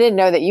 I didn't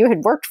know that you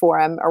had worked for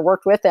him or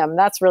worked with him.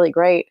 That's really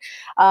great.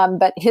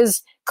 But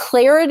his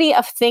clarity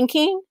of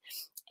thinking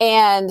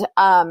and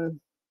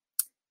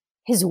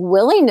his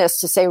willingness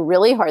to say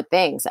really hard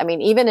things. I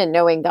mean, even in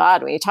Knowing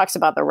God, when he talks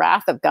about the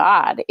wrath of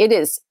God, it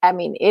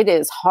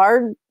is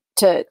hard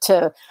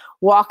to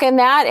walk in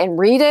that and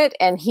read it.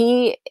 And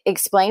he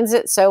explains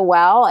it so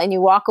well. And you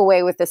walk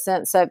away with the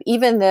sense of,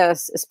 even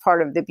this is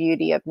part of the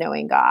beauty of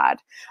knowing God.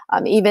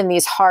 Even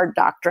these hard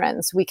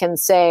doctrines, we can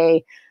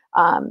say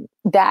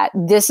that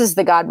this is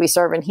the God we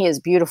serve, and he is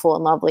beautiful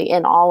and lovely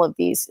in all of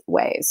these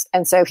ways.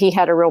 And so he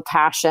had a real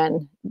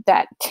passion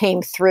that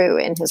came through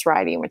in his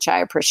writing, which I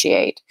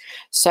appreciate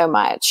so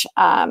much.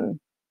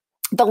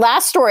 The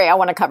last story I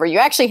want to cover, you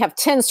actually have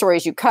 10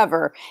 stories you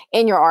cover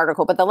in your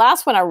article, but the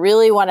last one I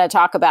really want to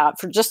talk about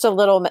for just a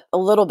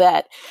little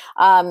bit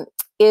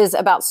is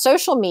about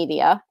social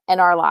media in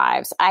our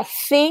lives. I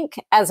think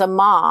as a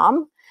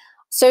mom,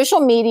 social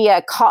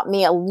media caught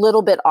me a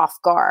little bit off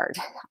guard.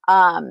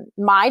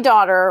 My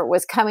daughter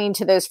was coming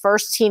to those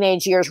first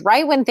teenage years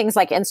right when things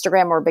like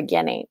Instagram were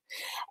beginning.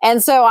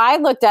 And so I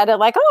looked at it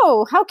like,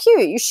 oh, how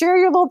cute. You share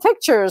your little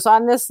pictures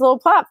on this little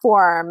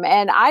platform.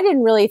 And I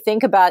didn't really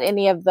think about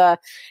any of the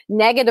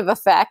negative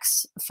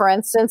effects, for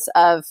instance,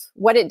 of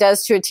what it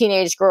does to a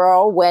teenage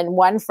girl when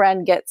one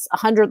friend gets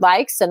 100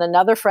 likes and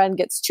another friend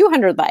gets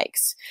 200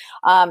 likes.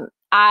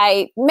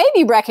 I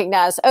maybe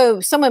recognize,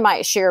 oh, someone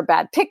might share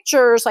bad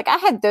pictures. Like I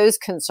had those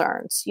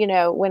concerns,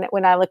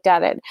 when I looked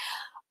at it.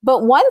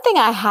 But one thing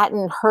I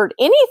hadn't heard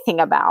anything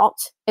about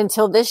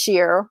until this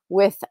year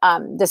with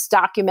this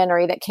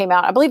documentary that came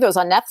out, I believe it was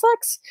on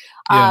Netflix.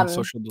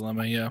 Social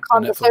Dilemma, yeah.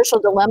 Called The Social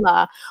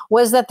Dilemma,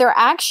 was that they're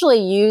actually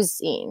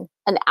using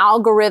an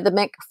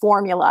algorithmic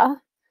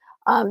formula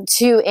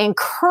to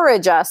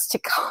encourage us to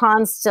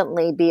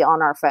constantly be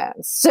on our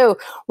phones. So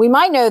we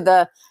might know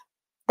the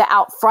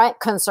out front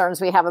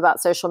concerns we have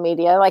about social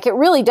media. Like it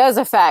really does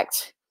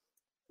affect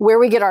where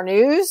we get our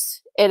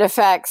news. It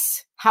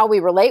affects how we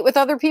relate with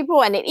other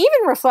people. And it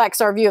even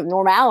reflects our view of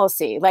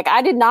normalcy. Like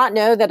I did not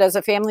know that as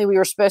a family, we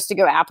were supposed to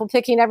go apple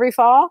picking every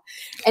fall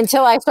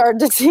until I started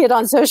to see it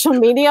on social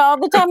media all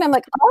the time. I'm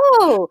like,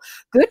 oh,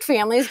 good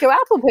families go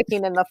apple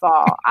picking in the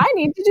fall. I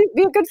need to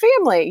be a good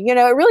family.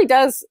 It really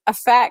does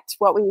affect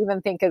what we even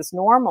think is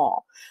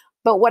normal.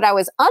 But what I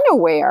was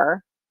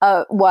unaware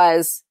of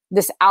was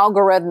this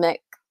algorithmic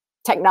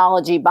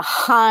technology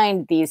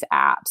behind these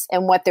apps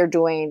and what they're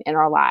doing in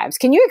our lives.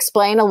 Can you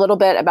explain a little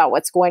bit about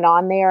what's going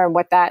on there and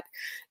what that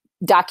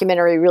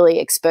documentary really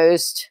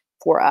exposed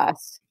for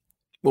us?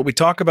 What we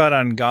talk about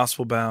on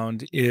Gospel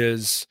Bound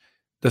is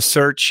the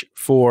search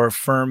for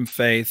firm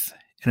faith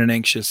in an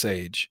anxious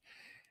age.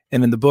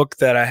 And in the book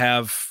that I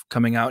have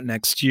coming out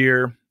next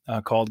year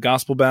called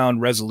Gospel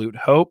Bound, Resolute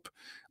Hope,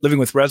 Living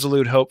with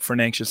Resolute Hope for an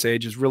Anxious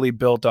Age is really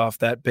built off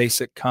that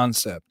basic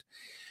concept.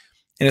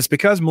 And it's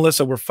because,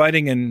 Melissa, we're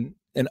fighting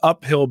an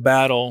uphill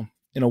battle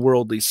in a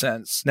worldly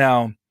sense.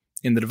 Now,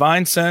 in the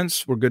divine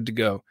sense, we're good to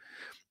go.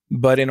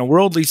 But in a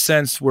worldly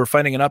sense, we're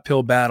fighting an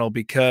uphill battle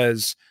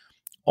because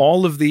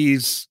all of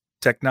these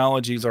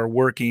technologies are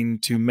working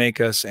to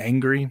make us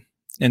angry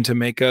and to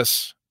make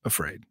us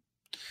afraid.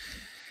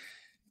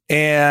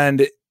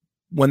 And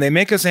when they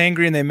make us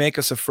angry and they make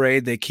us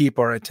afraid, they keep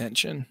our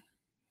attention.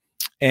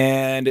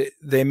 And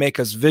they make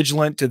us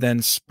vigilant to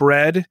then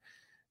spread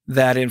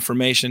that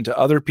information to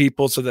other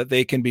people so that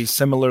they can be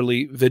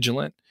similarly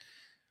vigilant.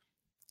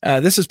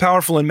 This is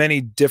powerful in many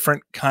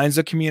different kinds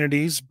of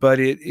communities, but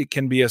it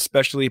can be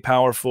especially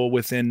powerful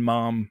within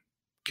mom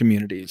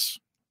communities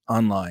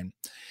online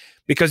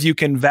because you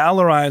can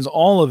valorize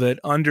all of it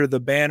under the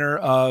banner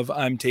of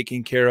I'm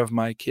taking care of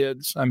my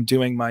kids. I'm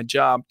doing my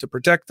job to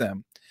protect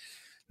them,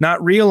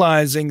 not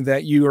realizing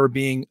that you are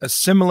being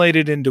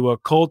assimilated into a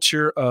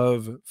culture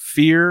of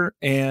fear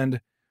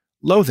and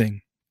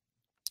loathing.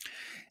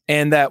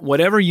 And that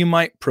whatever you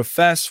might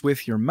profess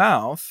with your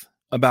mouth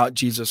about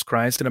Jesus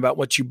Christ and about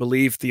what you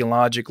believe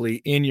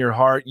theologically, in your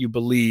heart, you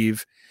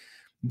believe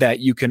that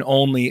you can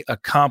only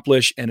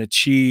accomplish and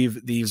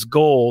achieve these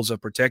goals of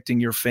protecting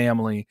your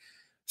family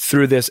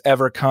through this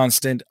ever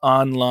constant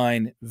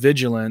online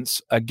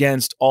vigilance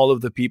against all of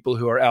the people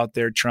who are out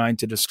there trying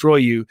to destroy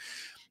you,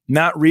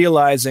 not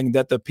realizing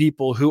that the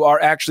people who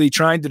are actually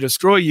trying to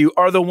destroy you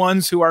are the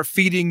ones who are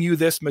feeding you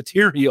this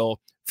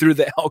material through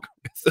the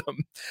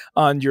algorithm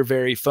on your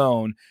very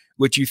phone,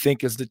 which you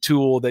think is the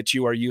tool that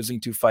you are using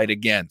to fight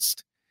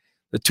against.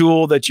 The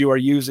tool that you are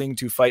using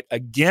to fight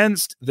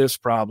against this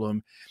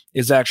problem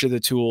is actually the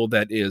tool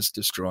that is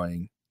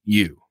destroying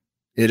you.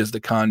 It is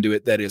the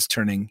conduit that is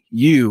turning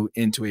you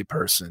into a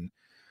person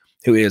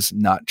who is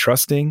not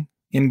trusting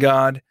in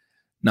God,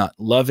 not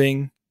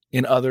loving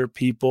in other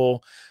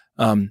people,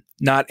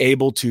 not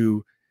able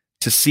to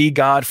see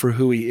God for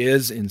who he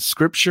is in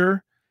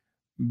Scripture,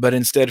 but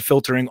instead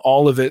filtering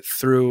all of it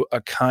through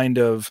a kind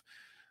of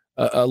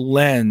a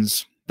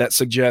lens that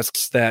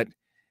suggests that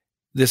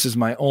this is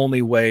my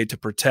only way to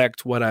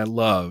protect what I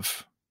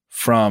love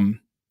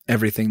from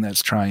everything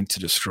that's trying to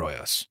destroy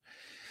us.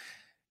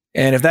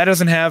 And if that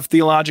doesn't have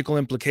theological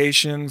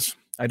implications,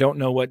 I don't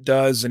know what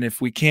does. And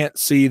if we can't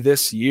see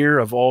this year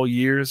of all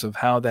years of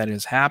how that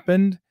has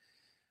happened,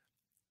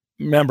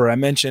 remember, I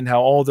mentioned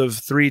how all the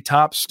three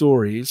top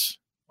stories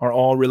are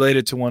all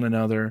related to one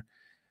another.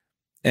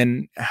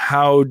 And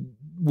how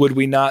would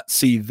we not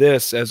see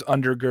this as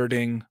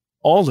undergirding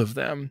all of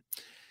them?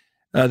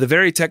 The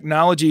very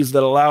technologies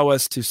that allow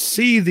us to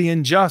see the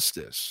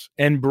injustice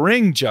and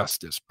bring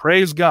justice.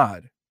 Praise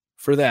God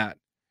for that.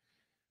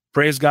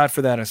 Praise God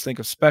for that. I think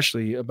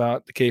especially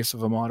about the case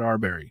of Ahmaud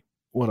Arbery.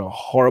 What a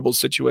horrible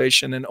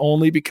situation. And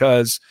only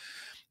because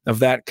of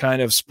that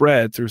kind of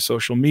spread through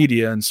social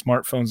media and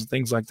smartphones and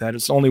things like that.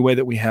 It's the only way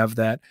that we have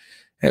that.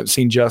 Have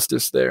seen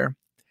justice there.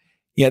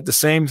 Yet at the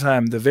same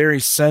time, the very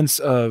sense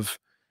of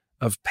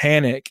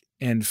panic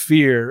and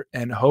fear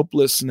and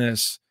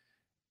hopelessness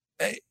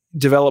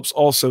develops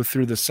also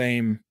through the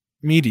same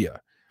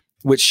media.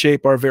 which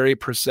shape our very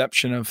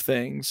perception of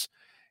things.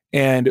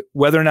 And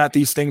whether or not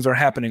these things are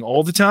happening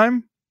all the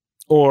time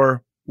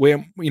or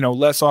way,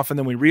 less often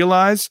than we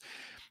realize,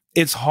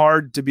 it's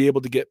hard to be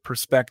able to get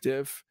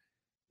perspective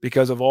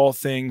because of all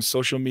things.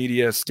 Social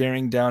media,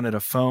 staring down at a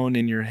phone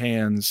in your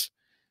hands,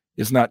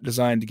 is not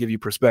designed to give you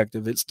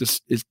perspective.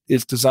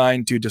 It's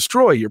designed to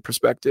destroy your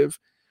perspective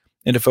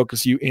and to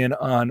focus you in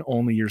on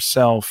only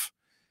yourself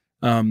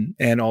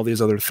and all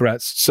these other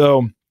threats.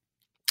 So,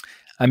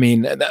 I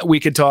mean, we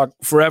could talk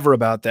forever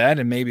about that,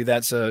 and maybe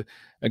that's a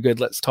good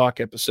Let's Talk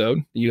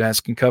episode you guys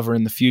can cover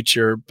in the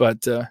future.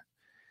 But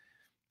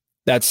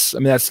that's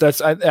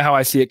how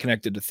I see it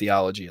connected to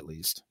theology, at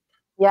least.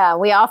 Yeah,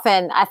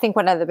 I think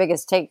one of the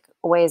biggest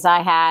takeaways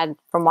I had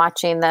from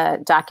watching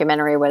the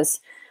documentary was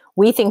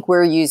we think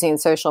we're using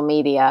social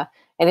media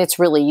and it's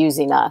really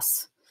using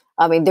us.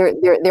 I mean, there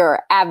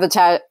are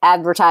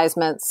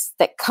advertisements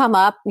that come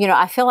up.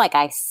 I feel like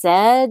I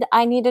said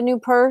I need a new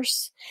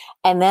purse,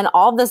 and then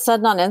all of a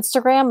sudden on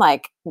Instagram,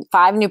 like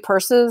 5 new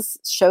purses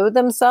show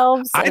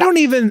themselves. I don't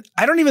even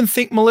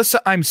think,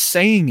 Melissa, I'm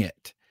saying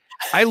it.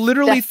 I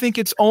literally think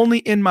it's only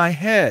in my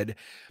head.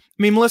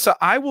 I mean, Melissa,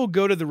 I will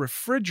go to the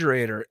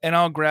refrigerator and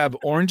I'll grab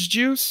orange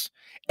juice,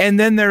 and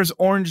then there's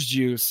orange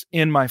juice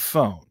in my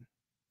phone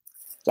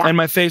and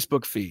my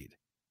Facebook feed.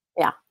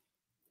 Yeah.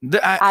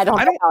 I don't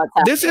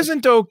this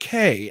isn't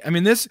okay. I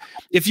mean,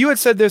 if you had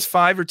said this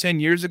 5 or 10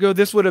 years ago,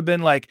 this would have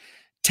been like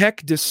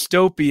tech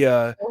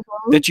dystopia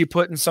that you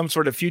put in some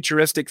sort of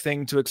futuristic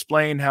thing to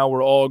explain how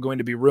we're all going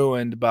to be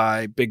ruined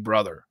by Big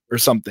Brother or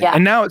something. Yeah.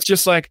 And now it's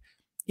just like,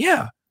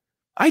 yeah,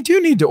 I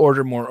do need to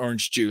order more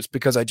orange juice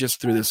because I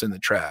just threw this in the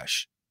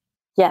trash.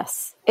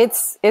 Yes,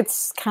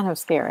 it's kind of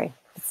scary.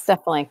 It's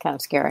definitely kind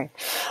of scary.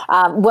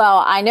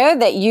 Well, I know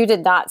that you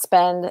did not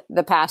spend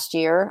the past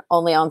year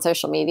only on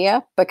social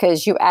media,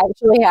 because you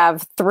actually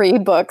have 3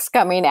 books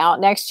coming out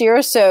next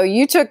year. So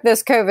you took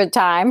this COVID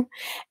time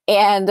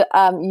and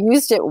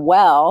used it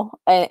well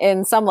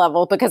in some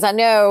level, because I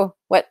know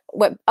what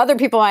other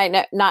people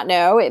might not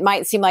know. It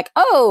might seem like,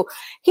 oh,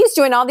 he's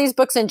doing all these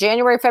books in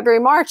January,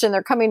 February, March, and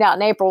they're coming out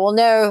in April. Well,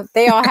 no,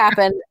 they all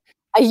happen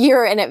a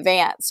year in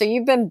advance. So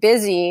you've been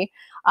busy.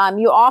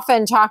 You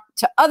often talk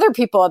to other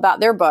people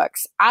about their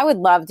books. I would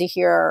love to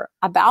hear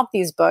about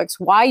these books,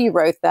 why you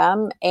wrote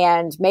them,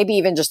 and maybe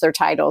even just their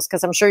titles,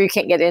 because I'm sure you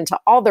can't get into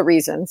all the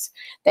reasons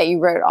that you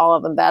wrote all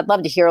of them, but I'd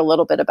love to hear a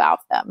little bit about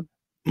them.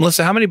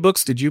 Melissa, how many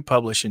books did you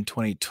publish in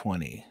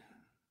 2020?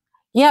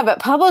 Yeah, but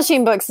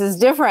publishing books is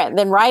different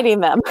than writing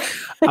them.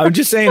 I'm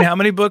just saying, how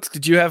many books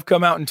did you have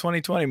come out in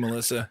 2020,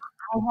 Melissa?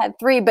 I had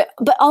 3, but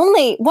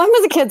only one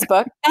was a kid's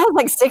book. It has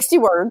like 60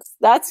 words.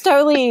 That's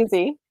totally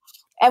easy.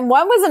 And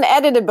one was an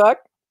edited book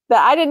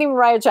that I didn't even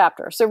write a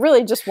chapter. So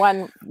really just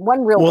one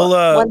real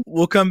book.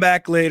 We'll come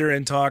back later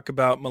and talk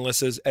about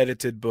Melissa's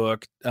edited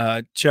book.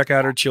 Check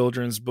out her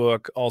children's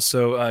book.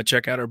 Also,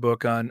 check out her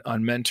book on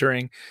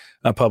mentoring,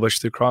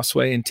 published through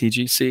Crossway and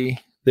TGC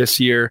this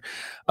year.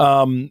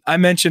 I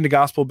mentioned A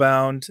Gospel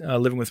Bound,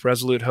 Living with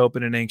Resolute Hope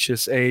in an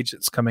Anxious Age.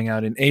 It's coming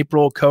out in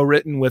April,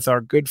 co-written with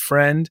our good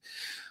friend,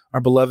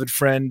 our beloved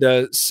friend,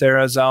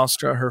 Sarah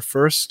Zylstra, her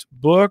first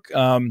book.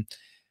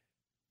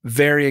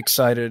 Very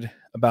excited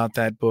about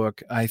that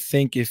book. I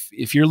think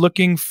if you're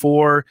looking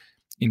for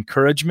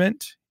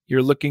encouragement,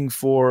 you're looking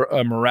for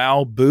a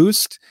morale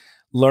boost,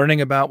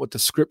 learning about what the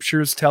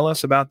scriptures tell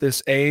us about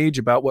this age,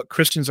 about what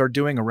Christians are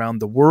doing around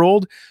the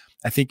world,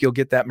 I think you'll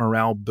get that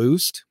morale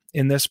boost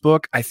in this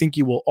book. I think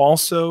you will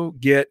also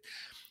get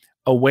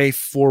a way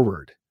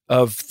forward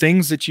of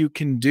things that you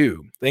can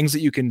do, things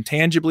that you can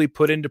tangibly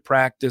put into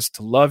practice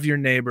to love your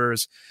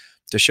neighbors,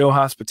 to show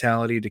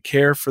hospitality, to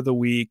care for the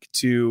weak,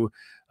 to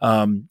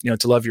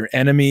love your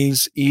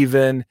enemies.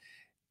 Even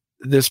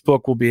this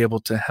book will be able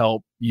to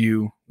help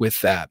you with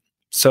that.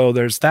 So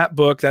there's that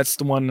book. That's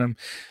the one I'm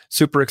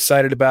super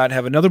excited about. I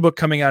have another book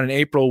coming out in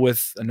April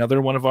with another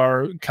one of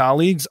our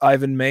colleagues,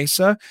 Ivan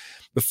Mesa,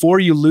 Before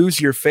You Lose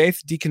Your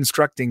Faith,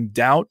 Deconstructing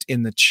Doubt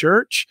in the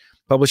Church,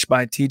 published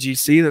by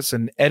TGC. That's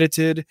an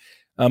edited,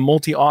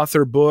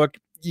 multi-author book.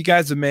 You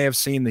guys may have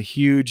seen the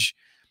huge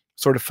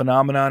sort of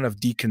phenomenon of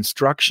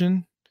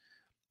deconstruction,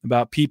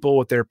 about people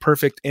with their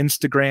perfect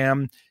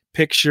Instagram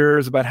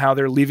pictures, about how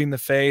they're leaving the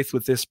faith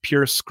with this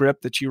pure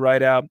script that you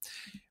write out.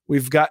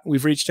 We've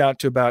reached out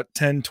to about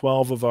 10,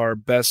 12 of our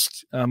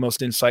best,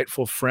 most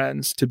insightful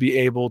friends to be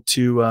able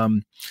to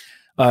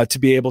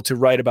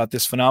write about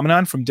this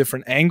phenomenon from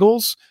different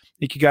angles. I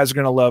think you guys are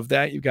going to love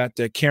that. You've got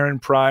Karen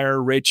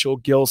Pryor, Rachel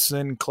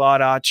Gilson,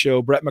 Claude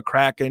Acho, Brett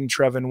McCracken,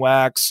 Trevin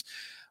Wax,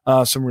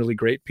 some really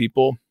great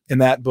people in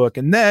that book.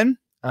 And then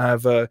I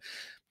have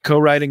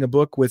co-writing a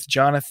book with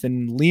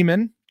Jonathan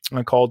Lehman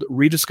called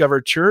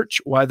Rediscover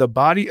Church, Why the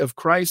Body of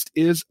Christ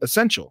is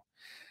Essential.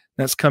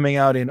 That's coming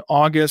out in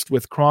August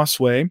with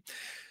Crossway.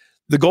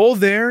 The goal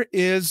there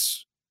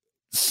is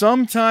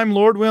sometime,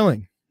 Lord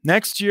willing,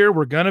 next year,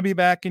 we're going to be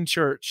back in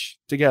church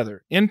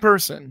together in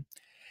person.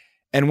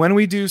 And when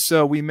we do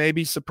so, we may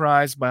be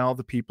surprised by all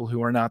the people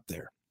who are not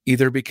there,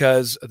 either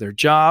because of their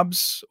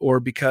jobs or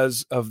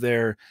because of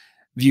their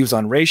views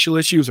on racial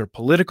issues or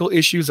political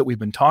issues that we've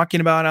been talking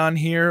about on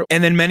here.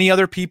 And then many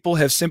other people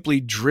have simply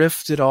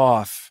drifted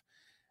off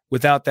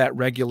without that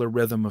regular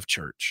rhythm of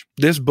church.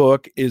 This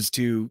book is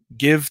to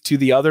give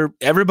to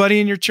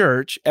everybody in your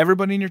church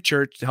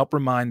to help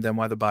remind them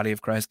why the body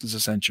of Christ is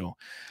essential,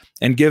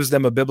 and gives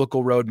them a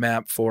biblical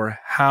roadmap for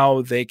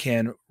how they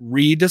can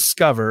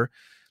rediscover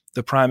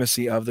the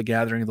primacy of the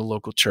gathering of the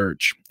local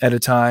church at a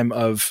time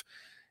of,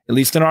 at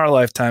least in our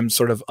lifetime,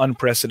 sort of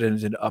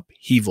unprecedented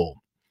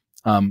upheaval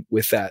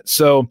with that.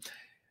 So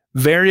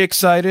very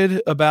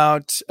excited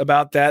about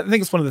that. I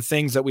think it's one of the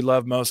things that we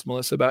love most,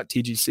 Melissa, about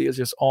TGC is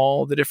just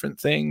all the different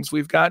things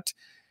we've got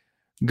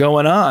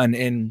going on.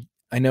 And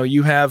I know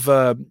you have,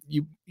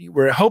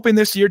 we're hoping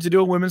this year to do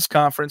a women's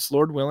conference,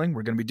 Lord willing.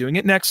 We're going to be doing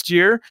it next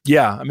year.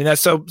 Yeah. I mean,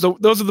 that's so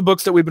those are the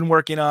books that we've been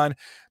working on.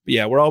 But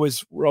yeah, we're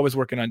always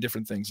working on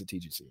different things at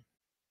TGC.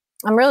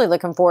 I'm really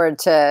looking forward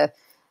to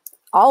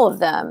all of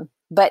them,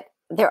 but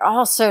they're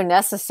all so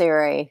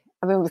necessary.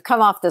 I mean, we've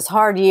come off this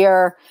hard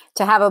year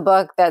to have a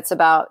book that's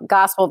about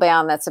gospel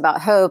bound, that's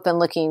about hope and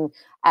looking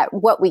at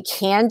what we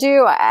can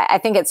do. I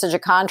think it's such a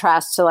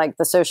contrast to like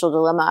the social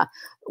dilemma.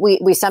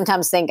 We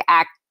sometimes think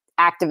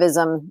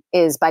activism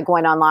is by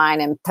going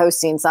online and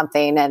posting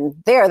something and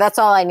that's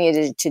all I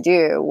needed to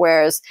do.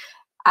 Whereas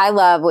I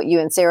love what you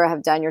and Sarah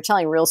have done. You're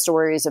telling real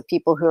stories of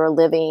people who are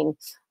living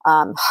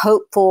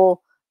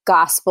hopeful,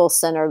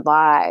 gospel-centered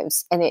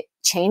lives, and it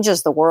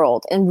changes the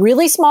world in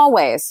really small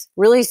ways,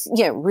 really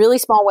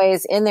small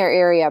ways in their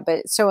area, but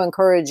it's so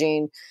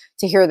encouraging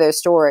to hear those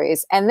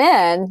stories. And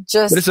then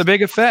but it's a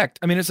big effect.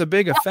 I mean, it's a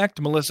big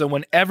effect, Melissa,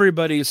 when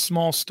everybody's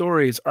small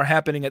stories are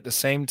happening at the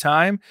same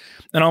time.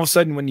 And all of a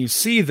sudden, when you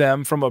see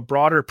them from a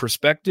broader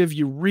perspective,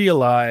 you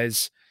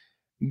realize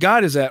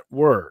God is at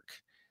work.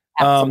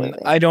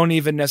 I don't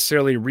even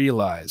necessarily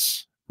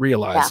realize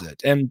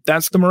it. And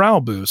that's the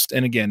morale boost.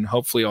 And again,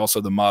 hopefully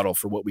also the model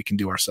for what we can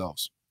do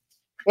ourselves.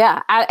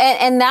 Yeah.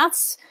 And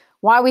that's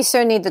why we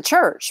so need the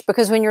church,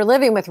 because when you're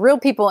living with real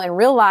people in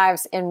real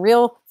lives, in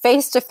real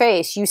face to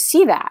face, you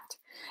see that.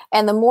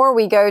 And the more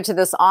we go to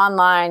this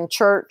online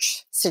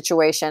church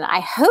situation, I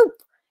hope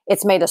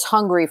it's made us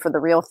hungry for the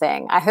real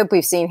thing. I hope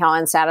we've seen how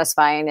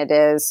unsatisfying it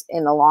is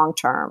in the long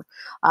term.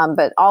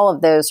 But all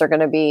of those are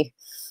going to be,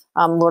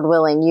 Lord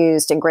willing,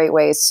 used in great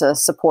ways to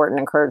support and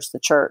encourage the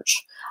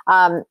church.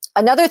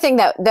 Another thing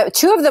that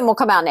two of them will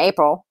come out in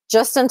April,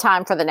 just in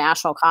time for the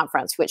national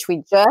conference, which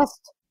we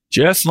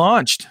just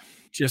launched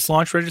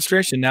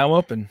registration, now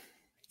open.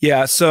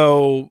 Yeah.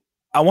 So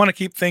I want to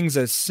keep things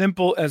as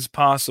simple as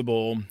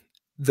possible.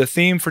 The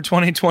theme for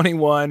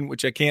 2021,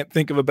 which I can't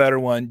think of a better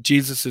one,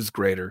 Jesus is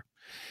greater.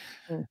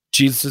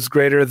 Jesus is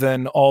greater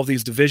than all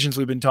these divisions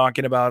we've been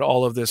talking about,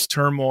 all of this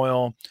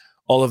turmoil,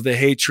 all of the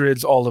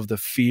hatreds, all of the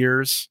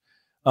fears.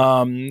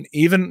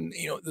 Even,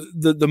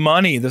 the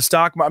money, the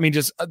stock, I mean,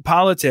 just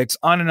politics,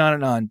 on and on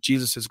and on.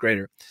 Jesus is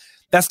greater.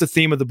 That's the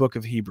theme of the book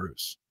of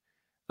Hebrews.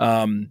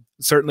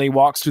 Certainly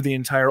walks through the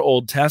entire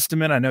Old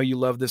Testament. I know you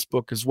love this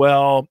book as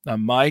well.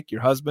 Mike,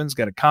 your husband's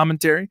got a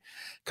commentary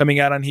coming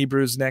out on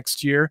Hebrews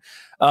next year.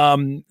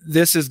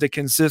 This is the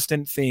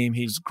consistent theme.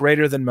 He's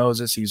greater than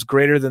Moses. He's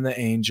greater than the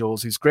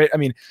angels. He's great. I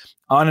mean,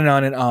 on and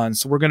on and on.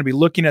 So we're going to be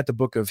looking at the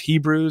book of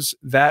Hebrews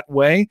that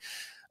way.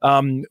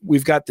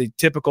 We've got the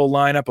typical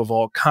lineup of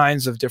all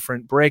kinds of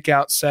different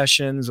breakout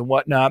sessions and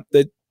whatnot.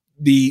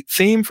 The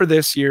theme for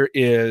this year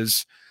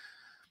is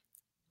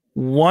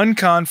one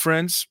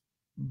conference,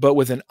 but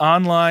with an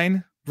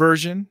online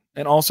version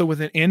and also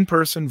with an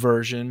in-person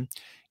version.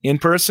 In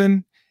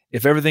person,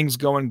 if everything's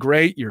going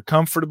great, you're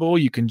comfortable,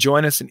 you can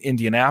join us in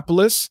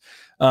Indianapolis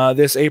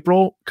this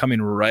April,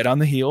 coming right on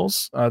the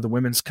heels, the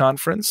women's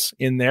conference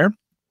in there.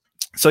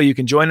 So you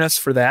can join us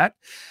for that.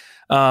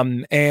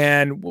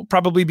 And we'll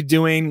probably be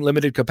doing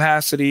limited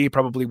capacity,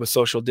 probably with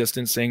social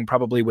distancing,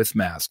 probably with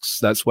masks.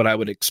 That's what I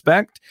would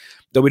expect,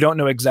 though we don't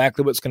know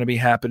exactly what's going to be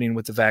happening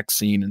with the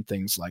vaccine and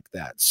things like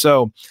that.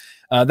 So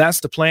that's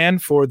the plan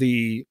for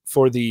the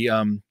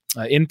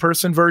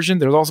in-person version.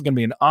 There's also going to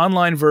be an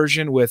online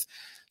version with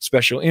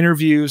special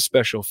interviews,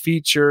 special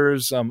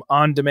features,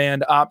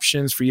 on-demand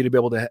options for you to be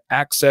able to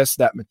access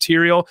that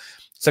material.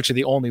 It's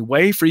actually the only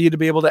way for you to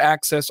be able to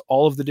access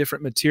all of the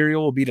different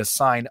material will be to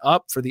sign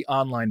up for the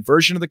online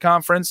version of the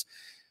conference.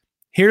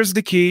 Here's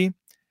the key.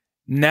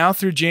 Now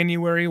through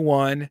January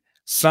 1,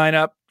 sign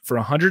up for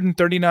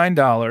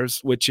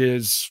 $139, which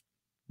is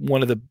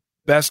one of the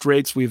best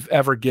rates we've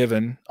ever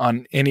given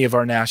on any of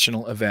our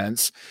national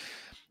events.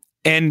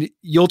 And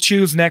you'll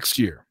choose next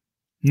year.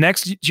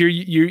 Next year,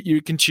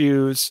 you can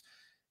choose,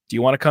 do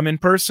you want to come in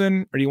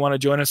person or do you want to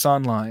join us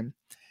online?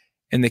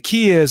 And the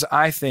key is,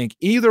 I think,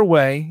 either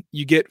way,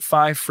 you get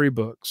 5 free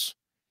books.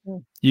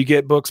 You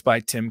get books by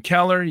Tim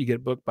Keller. You get a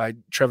book by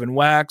Trevin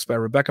Wax, by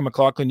Rebecca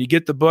McLaughlin. You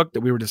get the book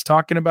that we were just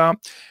talking about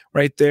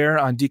right there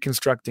on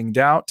deconstructing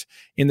doubt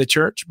in the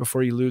church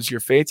before you lose your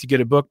faith. You get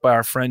a book by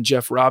our friend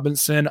Jeff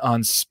Robinson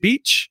on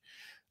speech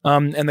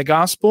and the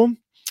gospel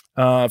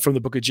from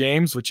the book of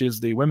James, which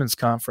is the women's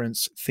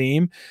conference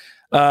theme.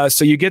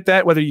 So you get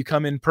that whether you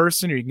come in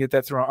person or you can get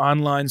that through our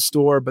online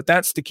store. But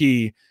that's the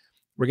key.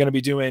 We're going to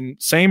be doing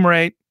same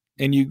rate,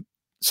 and you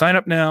sign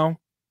up now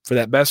for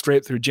that best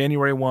rate through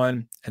January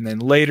 1. And then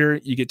later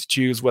you get to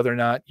choose whether or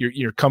not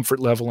your comfort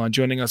level on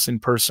joining us in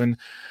person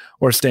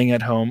or staying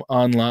at home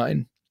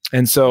online.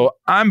 And so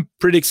I'm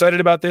pretty excited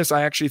about this.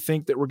 I actually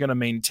think that we're going to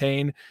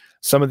maintain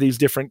some of these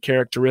different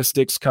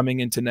characteristics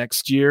coming into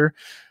next year.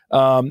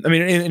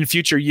 In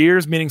future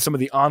years, meaning some of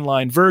the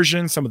online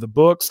versions, some of the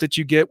books that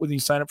you get when you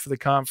sign up for the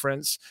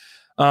conference.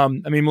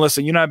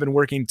 Melissa, you and I have been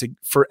working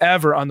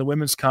forever on the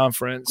women's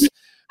conference,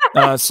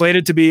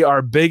 slated to be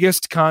our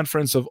biggest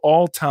conference of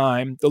all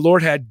time. The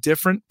Lord had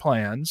different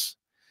plans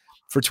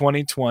for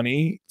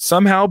 2020,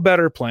 somehow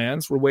better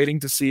plans. We're waiting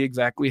to see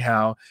exactly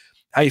how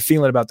you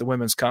feeling about the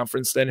women's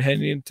conference then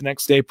heading into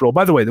next April.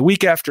 By the way, the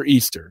week after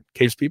Easter, in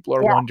case people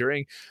are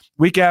wondering,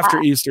 week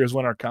after Easter is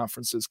when our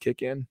conferences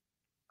kick in.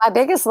 My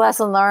biggest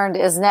lesson learned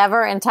is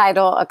never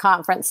entitle a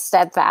conference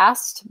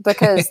Steadfast,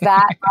 because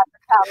that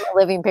might become a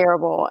living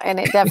parable.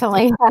 And it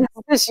definitely has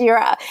this year.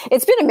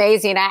 It's been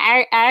amazing.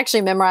 I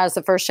actually memorized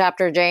the first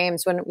chapter of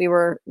James when we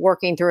were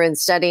working through and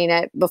studying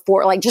it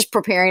before, like just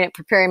preparing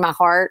my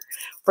heart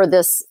for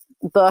this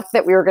book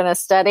that we were going to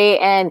study.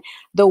 And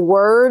the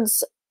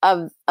words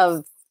of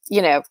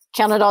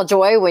count it all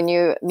joy when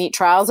you meet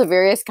trials of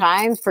various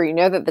kinds, for you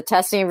know that the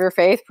testing of your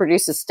faith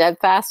produces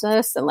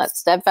steadfastness, and let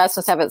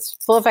steadfastness have its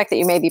full effect, that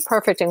you may be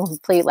perfect and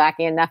complete,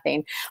 lacking in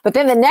nothing. But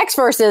then the next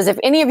verse is, if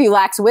any of you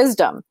lacks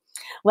wisdom,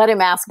 let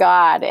him ask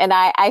God. And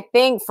I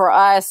think for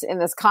us in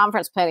this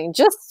conference planning,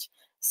 just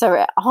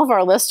so all of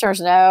our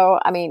listeners know,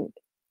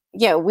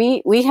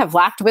 we have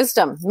lacked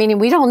wisdom, meaning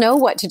we don't know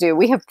what to do.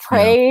 We have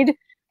prayed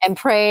and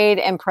prayed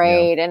and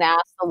prayed and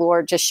asked the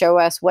Lord to show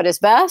us what is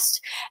best.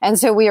 And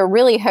so we are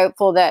really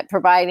hopeful that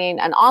providing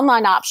an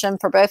online option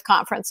for both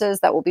conferences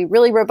that will be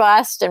really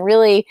robust and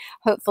really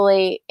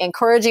hopefully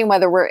encouraging,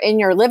 whether we're in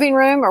your living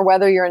room or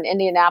whether you're in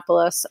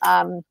Indianapolis,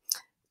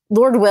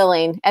 Lord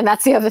willing. And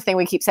that's the other thing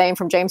we keep saying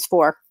from James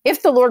 4.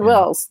 If the Lord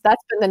wills,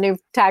 that's been the new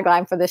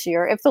tagline for this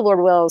year. If the Lord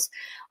wills,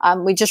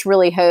 we just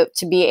really hope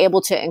to be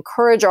able to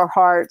encourage our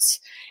hearts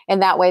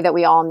in that way that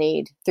we all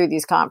need through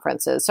these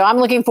conferences. So I'm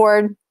looking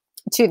forward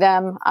to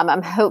them.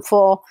 I'm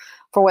hopeful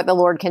for what the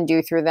Lord can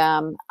do through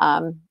them,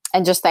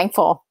 and just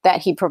thankful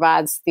that he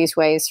provides these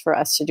ways for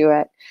us to do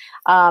it.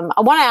 I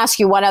want to ask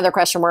you one other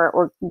question.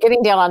 We're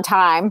getting down on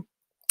time.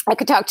 I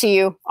could talk to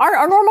you.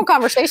 Our normal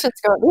conversations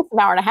go at least an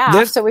hour and a half.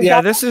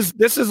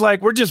 This is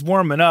like, we're just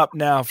warming up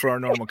now for our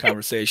normal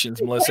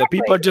conversations, Melissa.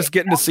 People are just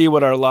getting to see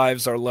what our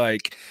lives are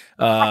like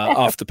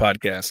off the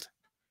podcast.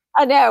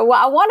 I know.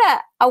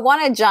 Well, I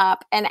want to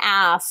jump and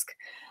ask,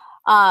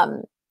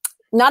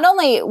 not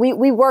only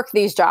we work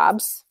these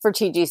jobs for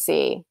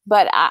TGC,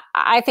 but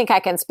I think I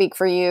can speak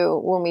for you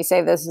when we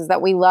say this, is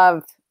that we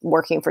love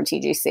working for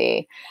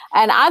TGC.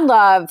 And I'd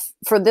love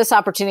for this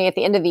opportunity at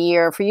the end of the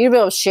year for you to be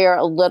able to share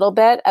a little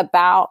bit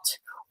about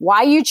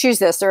why you choose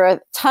this. There are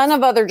a ton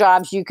of other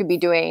jobs you could be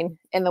doing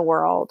in the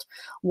world.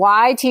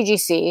 Why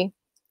TGC?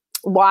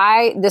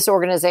 Why this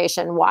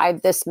organization? Why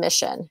this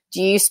mission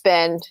do you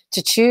spend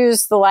to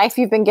choose the life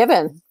you've been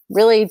given?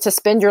 Really, to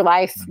spend your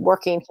life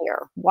working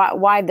here?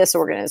 Why this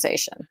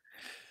organization?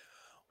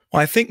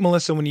 Well, I think,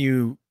 Melissa, when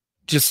you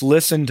just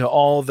listen to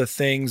all the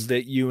things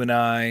that you and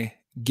I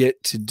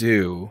get to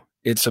do,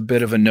 it's a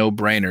bit of a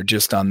no-brainer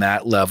just on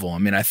that level.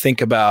 I think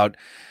about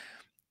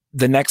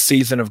the next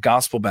season of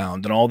Gospel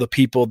Bound and all the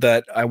people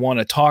that I want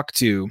to talk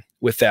to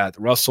with that.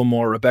 Russell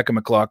Moore, Rebecca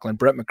McLaughlin,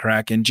 Brett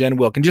McCracken, Jen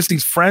Wilk, and just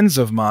these friends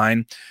of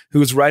mine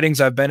whose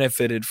writings I've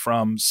benefited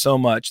from so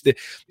much. Be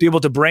able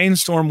to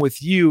brainstorm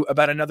with you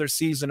about another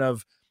season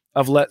of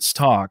Let's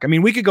Talk.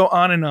 We could go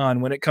on and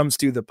on when it comes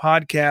to the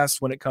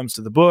podcast, when it comes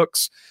to the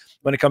books,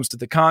 when it comes to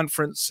the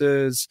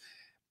conferences.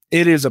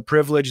 It is a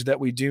privilege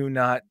that we do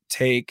not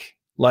take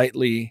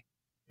lightly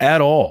at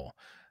all,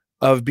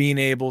 of being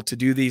able to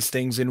do these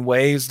things in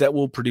ways that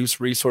will produce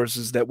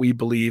resources that we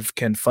believe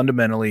can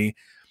fundamentally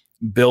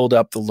build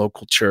up the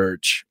local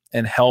church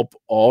and help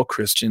all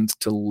Christians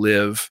to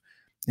live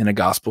in a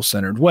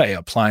gospel-centered way,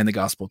 applying the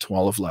gospel to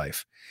all of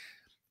life.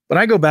 When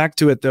I go back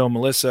to it, though,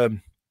 Melissa,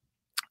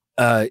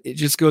 it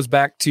just goes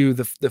back to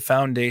the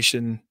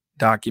foundation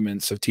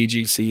documents of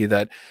TGC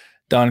that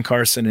Don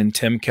Carson and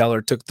Tim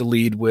Keller took the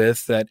lead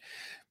with, that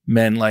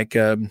men like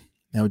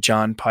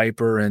John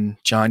Piper and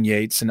John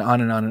Yates and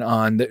on and on and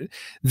on, that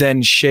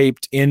then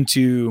shaped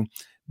into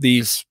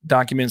these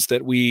documents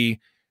that we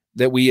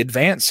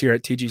advance here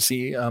at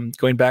TGC,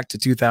 going back to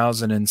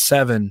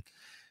 2007.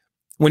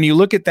 When you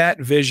look at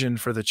that vision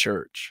for the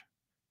church,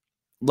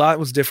 a lot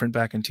was different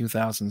back in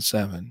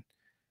 2007.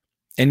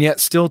 And yet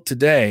still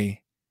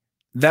today,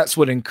 that's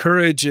what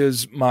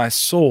encourages my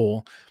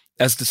soul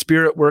as the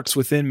Spirit works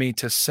within me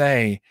to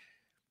say,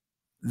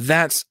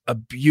 that's a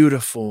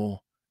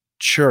beautiful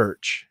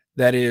church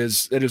that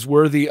is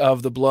worthy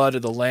of the blood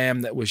of the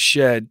Lamb that was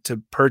shed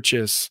to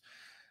purchase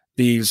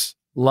these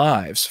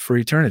lives for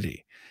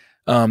eternity.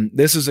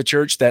 This is a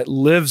church that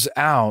lives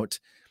out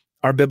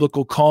our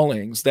biblical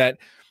callings, that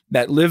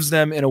lives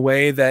them in a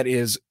way that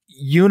is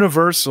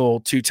universal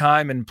to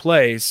time and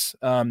place,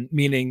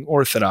 meaning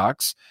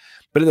orthodox,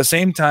 but at the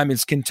same time,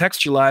 it's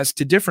contextualized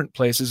to different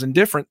places and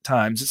different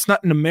times. It's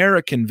not an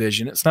American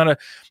vision. It's not a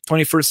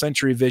 21st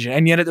century vision.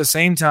 And yet at the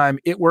same time,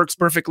 it works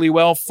perfectly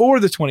well for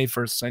the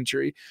 21st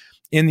century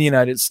in the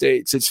United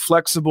States. It's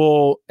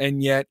flexible,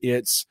 and yet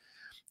it's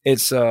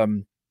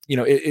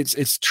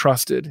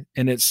trusted,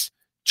 and it's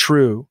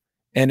true,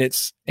 and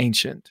it's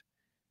ancient.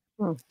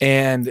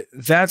 And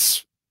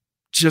that's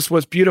just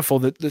what's beautiful,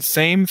 that the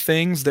same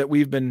things that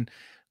we've been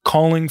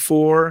calling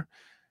for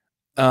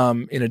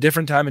in a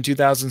different time in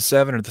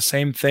 2007 are the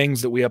same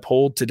things that we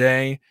uphold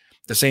today,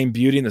 the same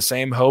beauty and the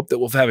same hope, that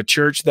we'll have a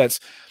church that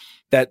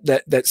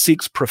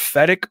seeks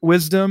prophetic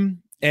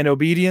wisdom and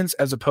obedience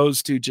as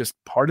opposed to just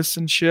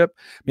partisanship.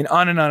 I mean,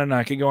 on and on and on.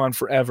 I could go on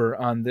forever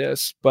on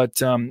this, but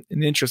in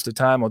the interest of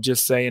time, I'll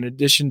just say, in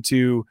addition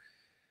to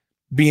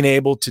being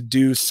able to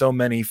do so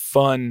many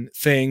fun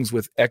things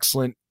with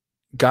excellent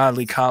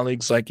godly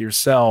colleagues like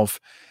yourself,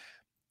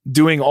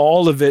 doing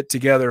all of it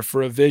together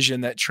for a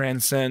vision that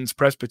transcends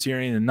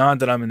Presbyterian and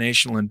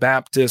non-denominational and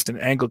Baptist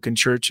and Anglican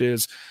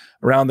churches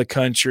around the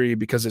country,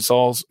 because it's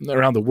all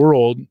around the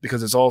world,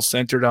 because it's all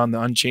centered on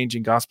the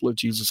unchanging gospel of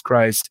Jesus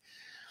Christ,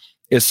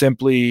 is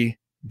simply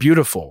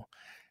beautiful.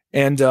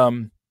 And,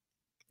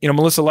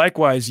 Melissa,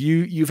 likewise,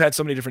 you've had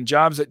so many different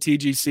jobs at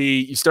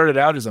TGC. You started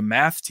out as a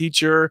math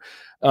teacher.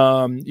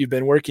 You've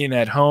been working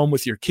at home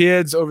with your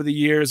kids over the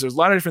years. There's a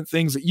lot of different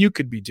things that you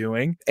could be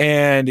doing,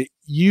 and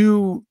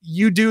you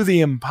do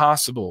the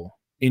impossible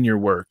in your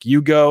work.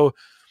 You go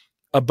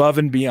above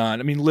and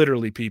beyond. I mean,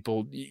 literally,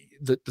 people,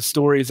 the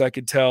stories I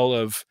could tell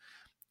of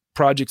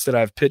projects that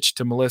I've pitched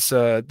to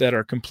Melissa that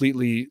are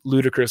completely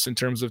ludicrous in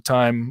terms of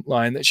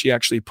timeline that she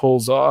actually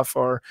pulls off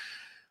are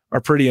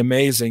pretty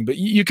amazing. But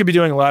you could be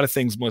doing a lot of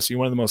things, Melissa. You're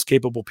one of the most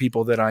capable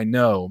people that I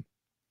know.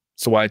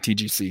 So why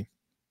TGC?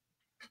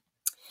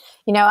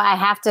 I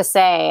have to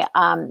say,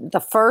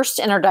 the first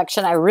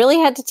introduction I really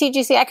had to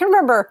TGC, I can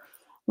remember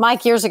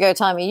Mike years ago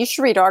telling me, you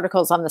should read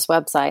articles on this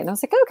website. And I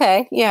was like,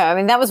 okay. Yeah. I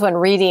mean, that was when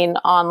reading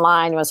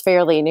online was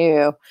fairly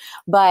new.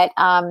 But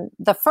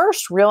the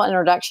first real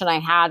introduction I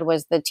had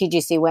was the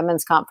TGC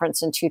Women's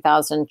Conference in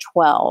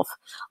 2012.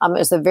 It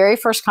was the very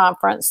first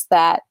conference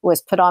that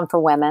was put on for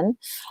women.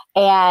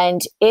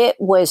 And it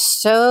was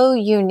so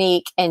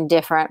unique and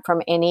different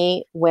from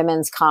any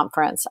women's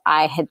conference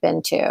I had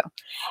been to.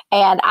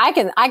 And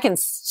I can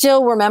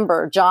still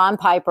remember John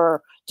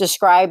Piper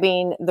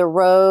describing the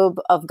robe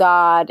of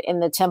God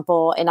in the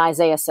temple in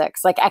Isaiah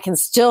 6. Like, I can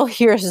still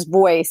hear his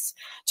voice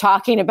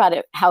talking about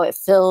it, how it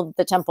filled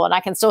the temple. And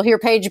I can still hear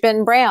Paige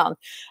Benton Brown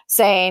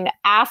saying,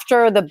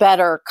 after the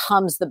better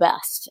comes the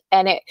best.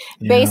 And it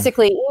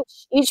basically,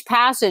 each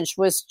passage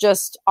was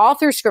just all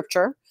through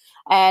scripture.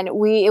 And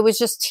it was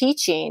just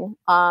teaching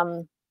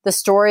the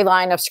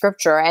storyline of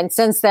scripture. And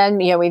since then,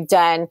 we've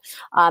done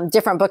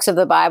different books of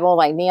the Bible,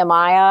 like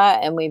Nehemiah,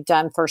 and we've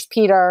done First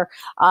Peter.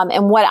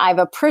 And what I've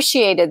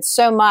appreciated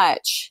so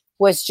much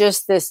was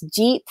just this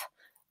deep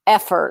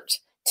effort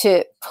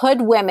to put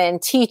women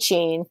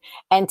teaching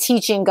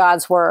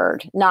God's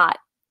word, not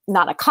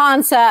a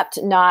concept,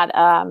 not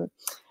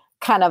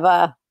kind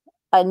of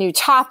a new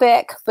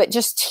topic, but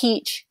just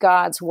teach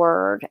God's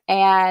word.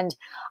 And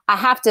I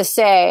have to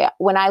say,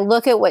 when I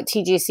look at what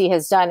TGC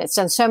has done, it's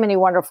done so many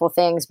wonderful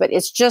things, but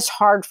it's just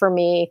hard for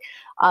me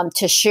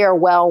to share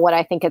well what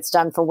I think it's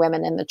done for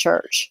women in the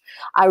church.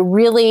 I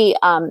really,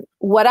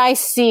 what I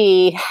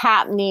see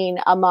happening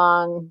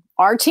among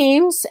our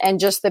teams and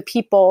just the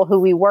people who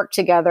we work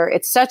together,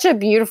 it's such a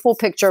beautiful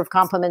picture of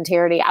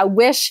complementarity. I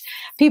wish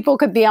people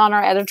could be on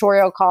our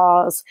editorial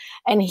calls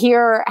and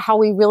hear how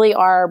we really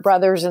are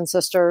brothers and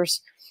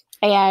sisters.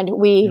 And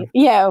we,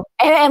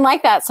 and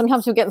like that,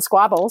 sometimes we get in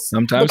squabbles.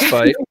 Sometimes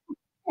fight.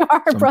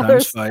 Our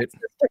brothers fight.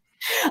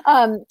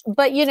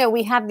 But,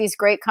 we have these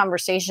great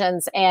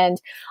conversations,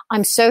 and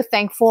I'm so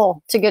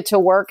thankful to get to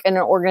work in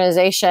an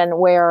organization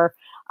where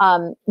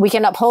we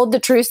can uphold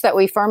the truths that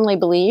we firmly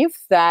believe,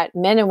 that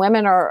men and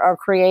women are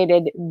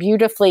created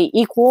beautifully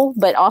equal,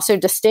 but also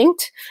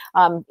distinct,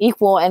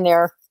 equal in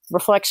their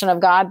reflection of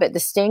God, but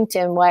distinct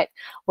in what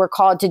we're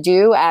called to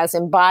do as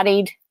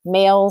embodied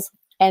males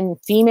and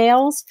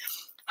females.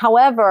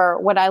 However,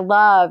 what I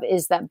love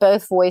is that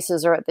both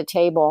voices are at the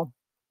table,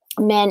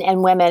 men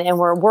and women, and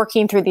we're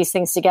working through these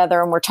things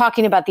together, and we're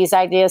talking about these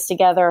ideas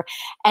together.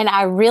 And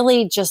I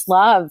really just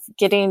love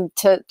getting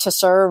to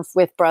serve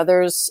with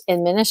brothers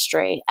in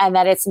ministry, and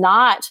that it's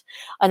not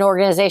an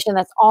organization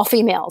that's all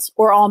females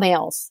or all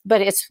males,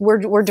 but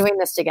we're doing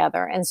this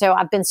together. And so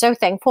I've been so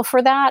thankful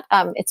for that.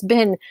 It's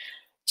been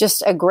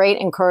just a great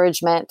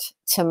encouragement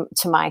to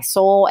my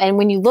soul. And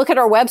when you look at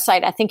our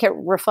website, I think it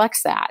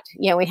reflects that.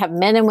 We have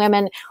men and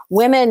women.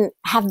 Women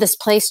have this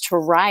place to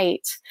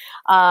write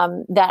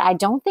that I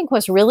don't think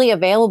was really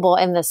available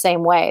in the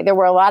same way. There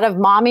were a lot of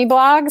mommy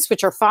blogs,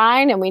 which are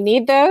fine, and we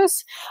need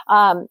those.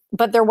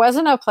 But there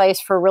wasn't a place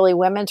for really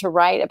women to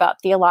write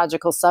about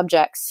theological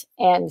subjects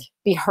and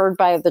be heard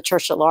by the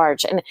church at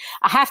large. And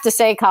I have to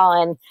say,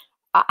 Colin,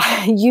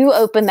 you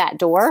opened that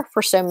door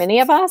for so many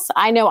of us.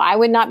 I know I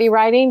would not be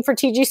writing for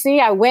TGC.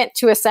 I went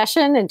to a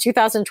session in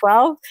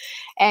 2012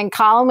 and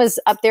Colin was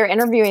up there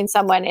interviewing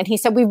someone and he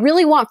said, we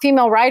really want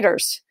female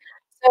writers.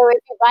 So if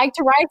you'd like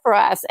to write for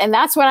us. And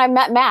that's when I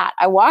met Matt.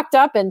 I walked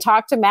up and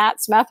talked to Matt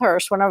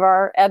Smethurst, one of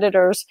our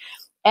editors.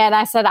 And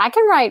I said, I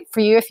can write for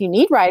you if you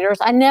need writers.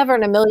 I never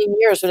in a million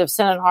years would have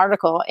sent an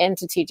article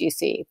into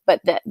TGC. But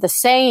the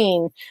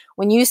saying,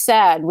 when you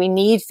said we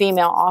need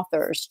female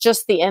authors,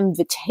 just the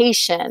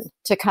invitation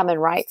to come and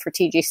write for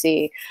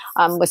TGC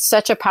was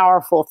such a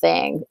powerful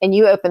thing. And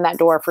you opened that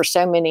door for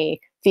so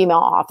many female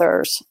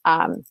authors.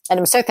 And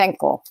I'm so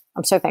thankful.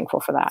 I'm so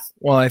thankful for that.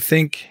 Well, I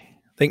think,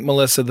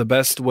 Melissa, the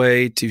best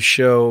way to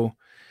show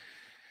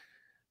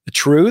the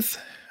truth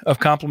of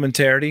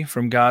complementarity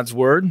from God's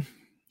word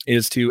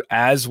is to,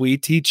 as we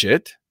teach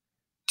it,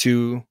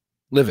 to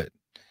live it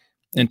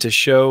and to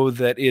show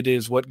that it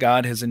is what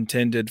God has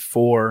intended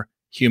for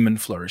human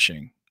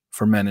flourishing,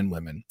 for men and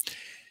women.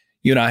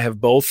 You and I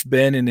have both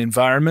been in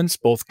environments,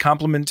 both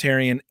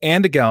complementarian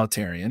and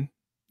egalitarian,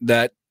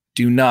 that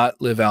do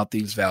not live out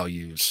these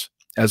values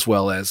as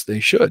well as they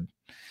should.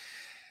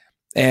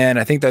 And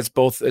I think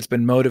it's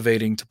been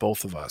motivating to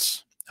both of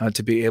us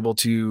to be able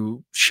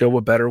to show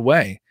a better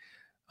way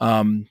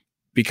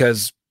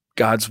because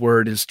God's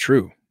word is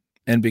true.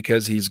 And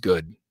because he's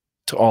good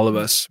to all of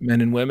us, men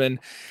and women.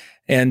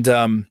 And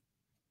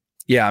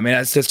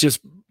it's just,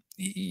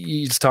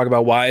 you just talk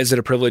about why is it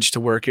a privilege to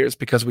work here? It's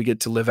because we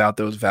get to live out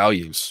those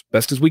values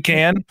best as we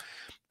can,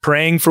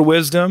 praying for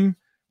wisdom,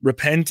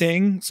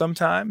 repenting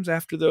sometimes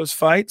after those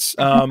fights.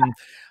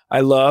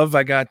 I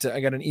got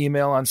an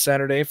email on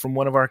Saturday from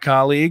one of our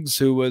colleagues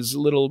who was a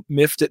little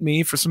miffed at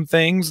me for some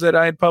things that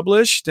I had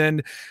published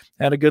and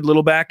had a good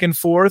little back and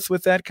forth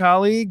with that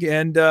colleague.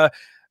 And,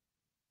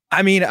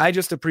 I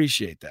just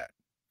appreciate that.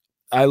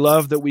 I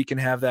love that we can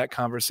have that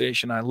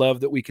conversation. I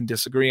love that we can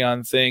disagree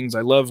on things.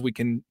 I love we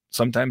can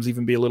sometimes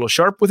even be a little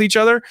sharp with each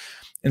other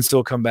and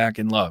still come back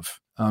in love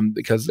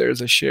because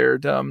there's a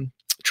shared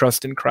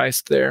trust in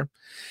Christ there.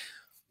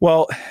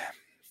 Well,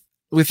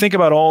 we think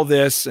about all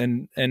this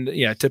and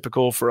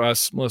typical for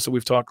us, Melissa,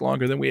 we've talked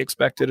longer than we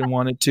expected and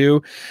wanted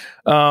to.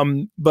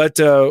 But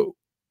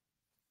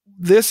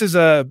this is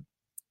an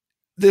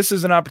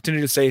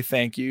opportunity to say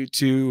thank you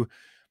to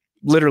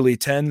literally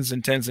tens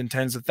and tens and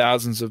tens of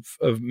thousands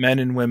of men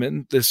and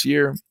women this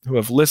year who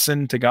have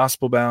listened to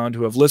Gospel Bound,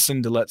 who have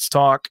listened to Let's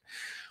Talk,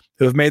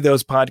 who have made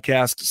those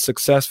podcasts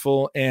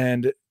successful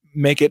and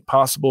make it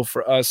possible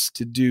for us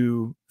to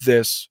do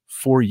this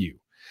for you.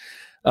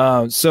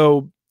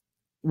 So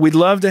we'd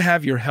love to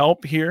have your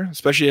help here,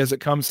 especially as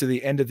it comes to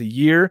the end of the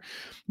year.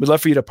 We'd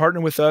love for you to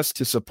partner with us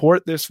to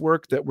support this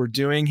work that we're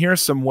doing. Here are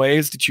some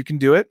ways that you can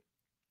do it.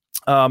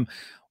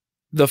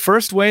 The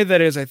first way that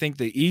is, I think,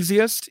 the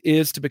easiest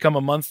is to become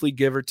a monthly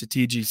giver to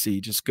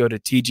TGC. Just go to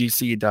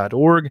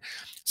tgc.org/give.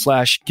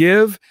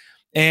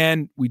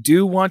 And we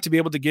do want to be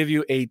able to give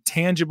you a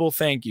tangible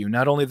thank you.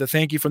 Not only the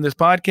thank you from this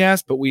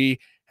podcast, but we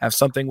have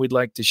something we'd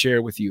like to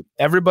share with you.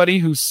 Everybody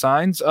who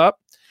signs up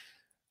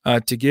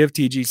to give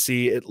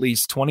TGC at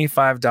least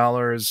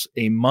 $25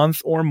 a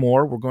month or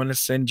more, we're going to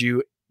send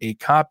you a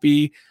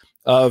copy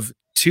of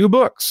 2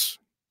 books.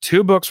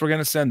 2 books we're going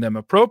to send them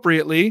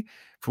appropriately.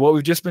 For what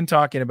we've just been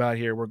talking about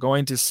here, we're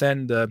going to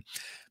send a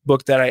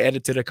book that I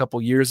edited a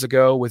couple years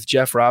ago with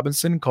Jeff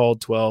Robinson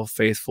called 12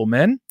 Faithful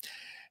Men.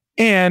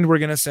 And we're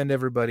going to send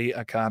everybody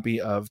a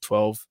copy of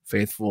 12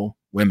 Faithful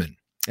Women,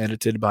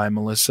 edited by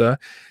Melissa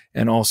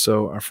and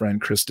also our friend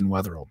Kristen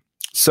Wetherill.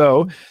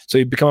 So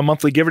you become a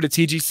monthly giver to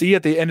TGC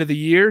at the end of the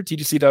year,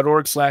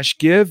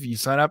 tgc.org/give. You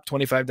sign up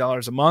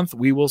 $25 a month.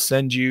 We will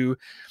send you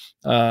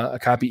a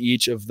copy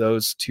each of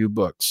those 2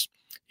 books.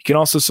 You can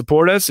also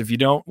support us if you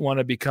don't want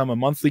to become a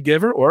monthly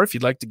giver, or if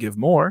you'd like to give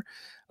more,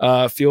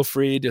 feel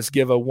free to just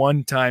give a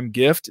one-time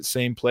gift,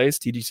 same place,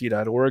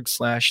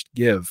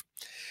 tgc.org/give.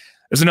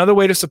 There's another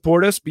way to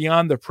support us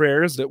beyond the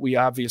prayers that we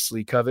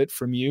obviously covet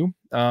from you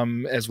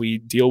as we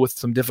deal with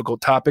some difficult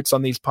topics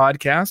on these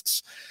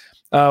podcasts.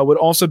 Would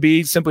also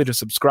be simply to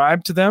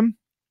subscribe to them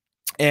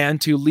and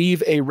to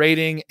leave a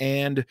rating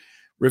and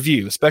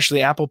review,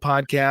 especially Apple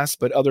Podcasts,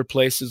 but other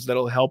places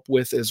that'll help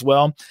with as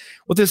well.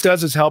 What this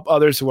does is help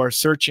others who are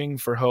searching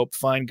for hope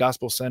find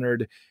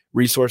gospel-centered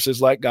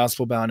resources like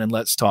Gospel Bound and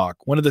Let's Talk.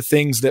 One of the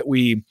things that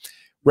we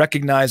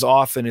recognize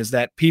often is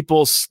that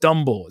people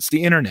stumble. It's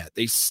the internet.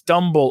 They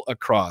stumble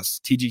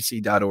across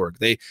tgc.org.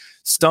 They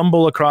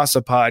stumble across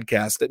a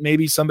podcast that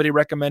maybe somebody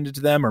recommended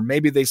to them, or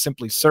maybe they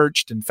simply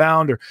searched and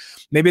found, or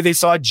maybe they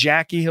saw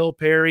Jackie Hill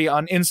Perry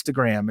on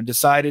Instagram and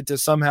decided to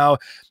somehow,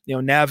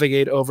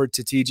 navigate over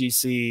to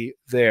TGC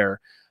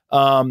there.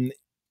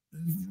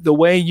 The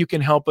way you can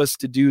help us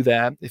to do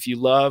that, if you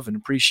love and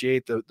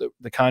appreciate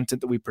the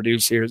content that we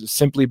produce here, is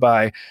simply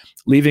by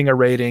leaving a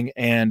rating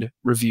and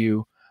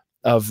review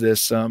of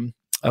this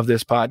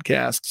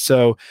podcast.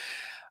 So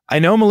I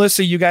know,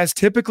 Melissa, you guys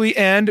typically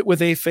end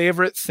with a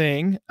favorite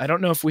thing. I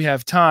don't know if we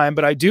have time,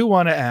 but I do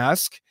want to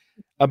ask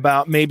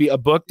about maybe a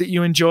book that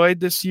you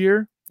enjoyed this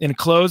year in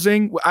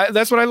closing.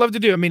 That's what I love to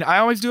do. I mean, I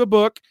always do a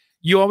book,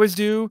 You always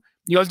do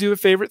a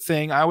favorite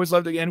thing. I always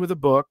love to end with a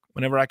book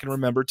whenever I can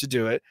remember to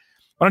do it.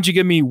 Why don't you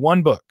give me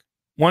one book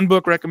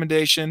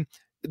recommendation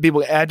that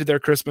people add to their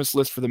Christmas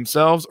list for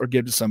themselves or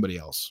give to somebody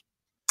else?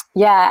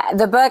 Yeah,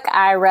 the book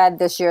I read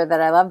this year that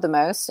I love the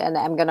most, and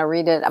I'm going to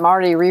read it. I'm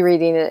already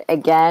rereading it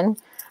again.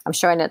 I'm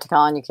showing it to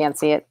Colin. You can't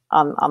see it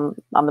on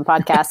the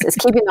podcast. It's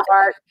Keeping the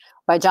Heart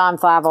by John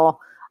Flavel.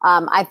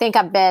 I think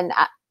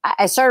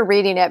I started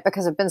reading it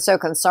because I've been so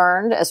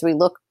concerned as we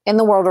look in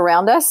the world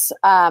around us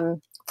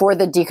for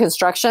the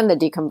deconstruction,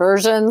 the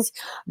deconversions,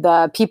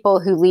 the people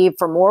who leave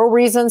for moral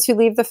reasons who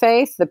leave the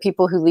faith, the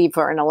people who leave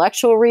for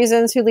intellectual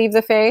reasons who leave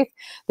the faith,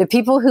 the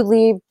people who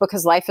leave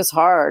because life is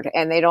hard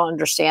and they don't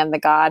understand the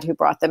God who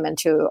brought them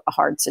into a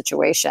hard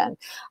situation.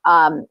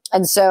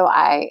 And so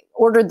I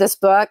ordered this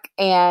book,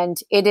 and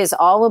it is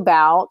all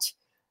about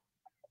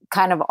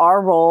kind of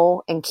our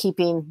role in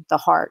keeping the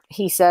heart.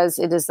 He says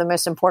it is the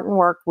most important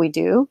work we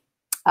do,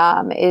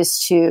 is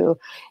to,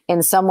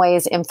 in some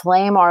ways,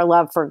 inflame our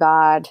love for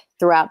God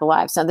throughout the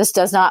lives. Now, this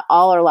does not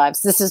all our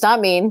lives. This does not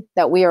mean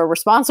that we are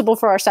responsible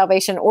for our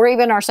salvation or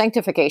even our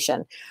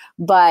sanctification,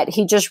 but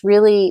he just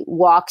really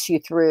walks you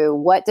through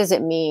what does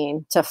it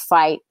mean to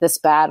fight this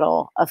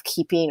battle of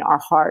keeping our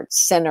hearts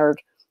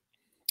centered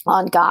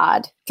on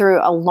God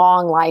through a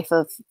long life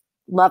of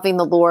loving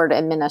the Lord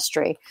and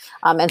ministry.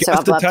 And so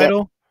I've loved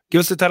it. Give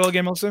us the title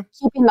again, Melissa.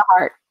 Keeping the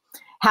Heart.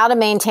 How to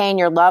Maintain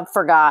Your Love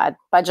for God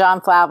by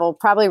John Flavel,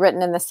 probably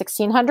written in the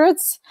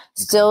 1600s,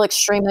 still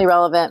extremely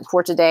relevant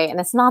for today. And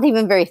it's not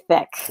even very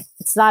thick.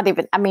 It's not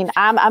even, I'm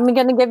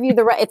going to give you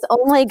it's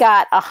only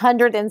got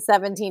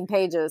 117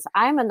 pages.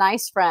 I'm a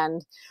nice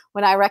friend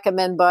when I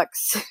recommend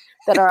books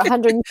that are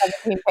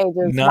 117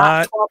 pages,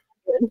 not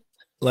 1,200.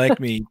 Like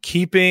me,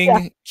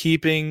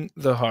 keeping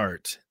the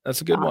heart.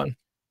 That's a good one.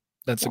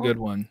 That's a good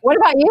one. What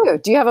about you?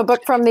 Do you have a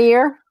book from the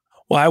year?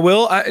 Well, I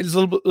will. It's a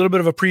little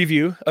bit of a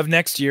preview of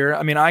next year.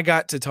 I mean, I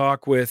got to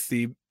talk with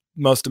the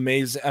most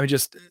amazing,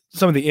 just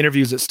some of the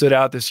interviews that stood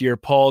out this year.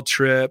 Paul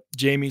Tripp,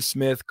 Jamie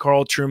Smith,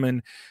 Carl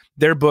Trueman.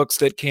 Their books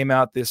that came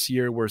out this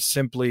year were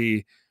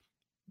simply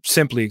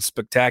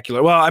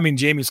spectacular. Well, I mean,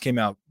 Jamie's came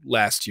out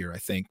last year, I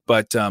think.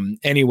 But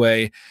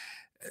anyway,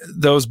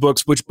 those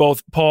books, which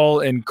both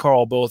Paul and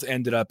Carl both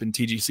ended up in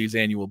TGC's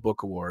annual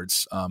book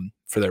awards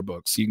for their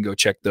books. You can go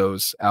check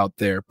those out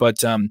there. But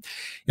the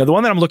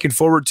one that I'm looking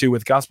forward to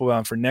with Gospel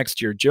Bound for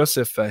next year,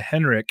 Joseph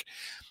Henrich,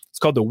 it's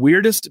called The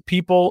Weirdest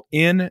People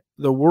in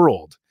the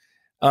World.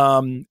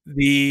 What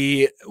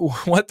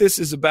this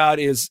is about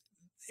is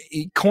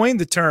he coined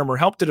the term, or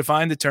helped to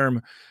define the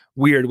term,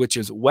 weird, which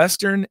is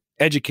Western,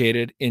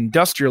 educated,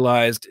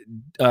 industrialized,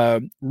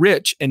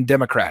 rich, and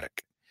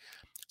democratic.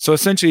 So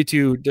essentially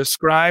to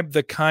describe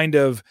the kind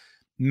of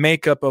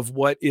makeup of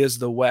what is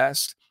the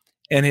West.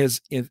 And his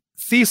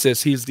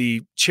thesis, he's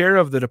the chair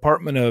of the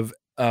Department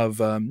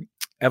of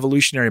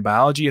Evolutionary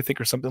Biology, I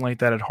think, or something like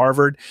that at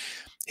Harvard.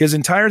 His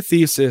entire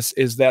thesis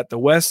is that the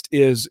West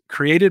is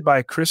created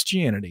by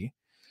Christianity,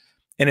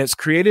 and it's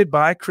created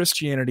by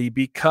Christianity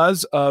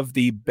because of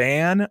the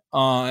ban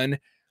on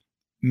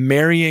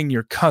marrying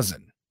your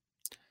cousin.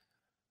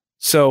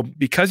 So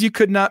because you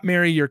could not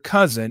marry your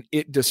cousin,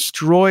 it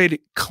destroyed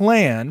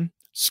clan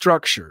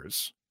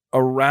structures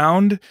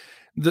around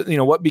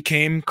what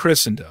became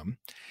Christendom.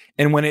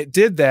 And when it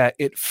did that,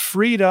 it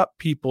freed up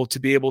people to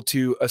be able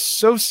to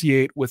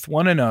associate with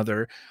one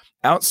another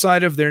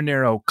outside of their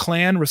narrow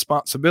clan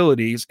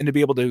responsibilities and to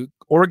be able to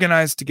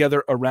organize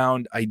together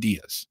around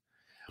ideas.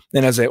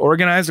 And as they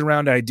organized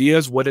around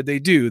ideas, what did they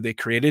do? They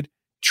created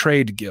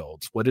trade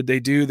guilds. What did they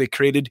do? They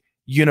created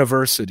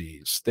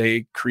universities.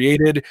 They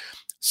created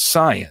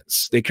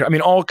science.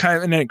 All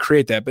kinds, and they didn't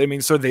create that,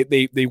 but so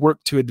they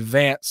work to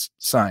advance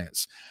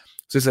science.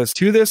 So it says,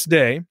 to this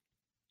day,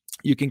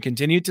 you can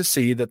continue to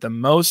see that the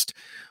most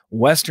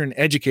Western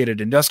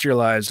educated,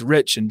 industrialized,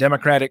 rich, and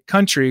democratic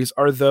countries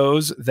are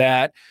those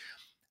that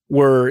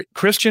were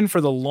Christian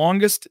for the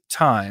longest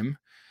time,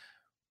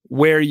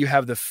 where you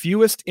have the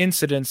fewest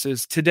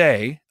incidences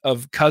today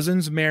of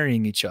cousins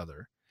marrying each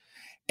other,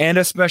 and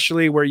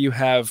especially where you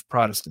have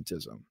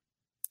Protestantism.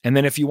 And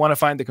then if you want to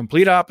find the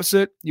complete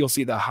opposite, you'll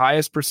see the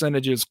highest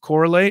percentages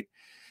correlate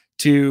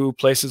to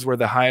places where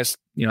the highest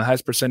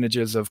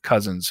percentages of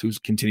cousins who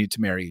continue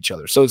to marry each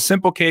other. So the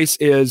simple case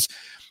is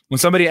when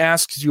somebody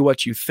asks you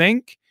what you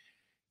think,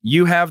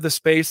 you have the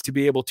space to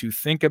be able to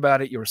think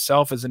about it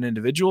yourself as an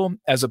individual,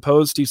 as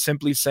opposed to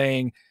simply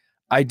saying,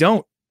 I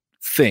don't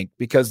think,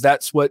 because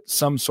that's what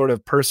some sort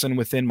of person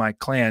within my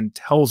clan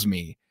tells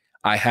me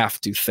I have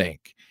to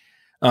think.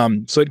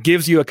 So it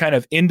gives you a kind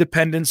of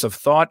independence of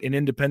thought and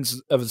independence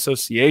of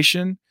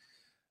association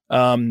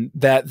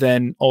that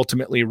then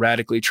ultimately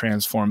radically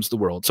transforms the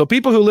world. So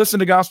people who listen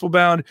to Gospel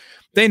Bound,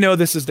 they know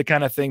this is the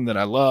kind of thing that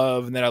I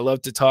love and that I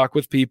love to talk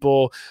with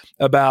people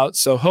about.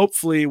 So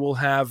hopefully we'll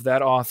have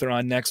that author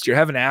on next year. I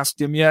haven't asked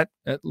him yet,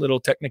 a little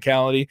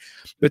technicality,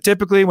 but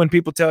typically when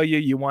people tell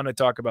you want to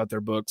talk about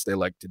their books, they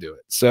like to do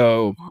it.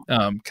 So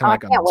I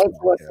can't wait to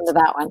listen to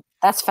that one.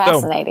 That's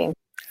fascinating.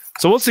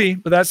 So we'll see,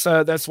 but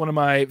that's one of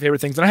my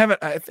favorite things. And I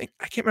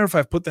can't remember if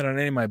I've put that on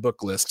any of my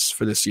book lists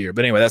for this year.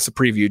 But anyway, that's a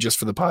preview just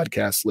for the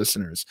podcast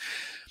listeners.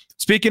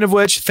 Speaking of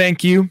which,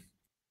 thank you.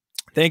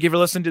 Thank you for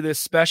listening to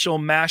this special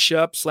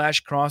mashup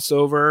 /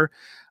 crossover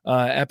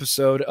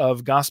episode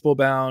of Gospel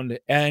Bound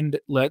and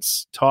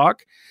Let's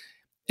Talk.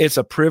 It's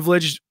a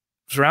privilege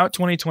throughout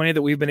 2020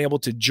 that we've been able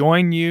to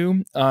join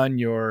you on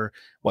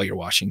while you're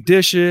washing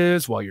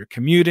dishes, while you're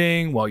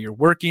commuting, while you're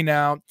working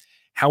out.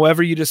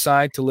 However you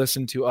decide to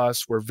listen to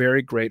us, we're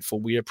very grateful.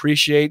 We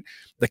appreciate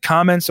the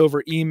comments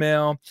over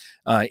email,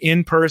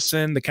 in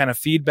person, the kind of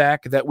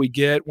feedback that we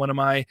get. One of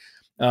my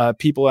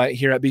people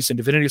here at Beeson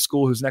Divinity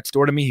School who's next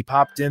door to me, he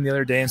popped in the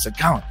other day and said,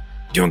 "Colin,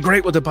 doing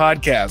great with the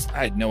podcast."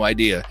 I had no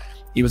idea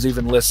he was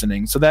even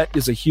listening. So that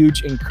is a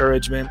huge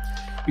encouragement.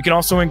 You can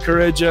also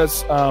encourage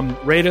us,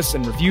 rate us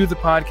and review the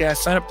podcast.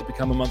 Sign up to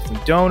become a monthly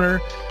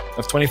donor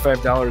of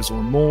 $25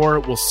 or more.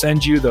 We'll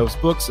send you those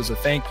books as a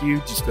thank you.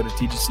 Just go to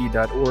tgc.org/give.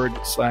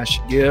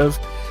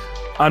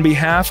 On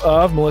behalf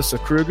of Melissa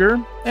Kruger,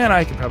 and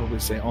I can probably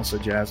say also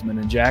Jasmine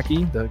and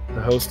Jackie, the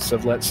hosts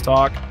of Let's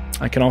Talk,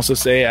 I can also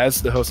say,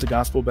 as the host of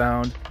Gospel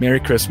Bound, Merry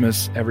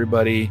Christmas,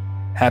 everybody.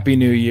 Happy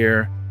New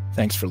Year.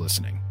 Thanks for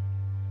listening.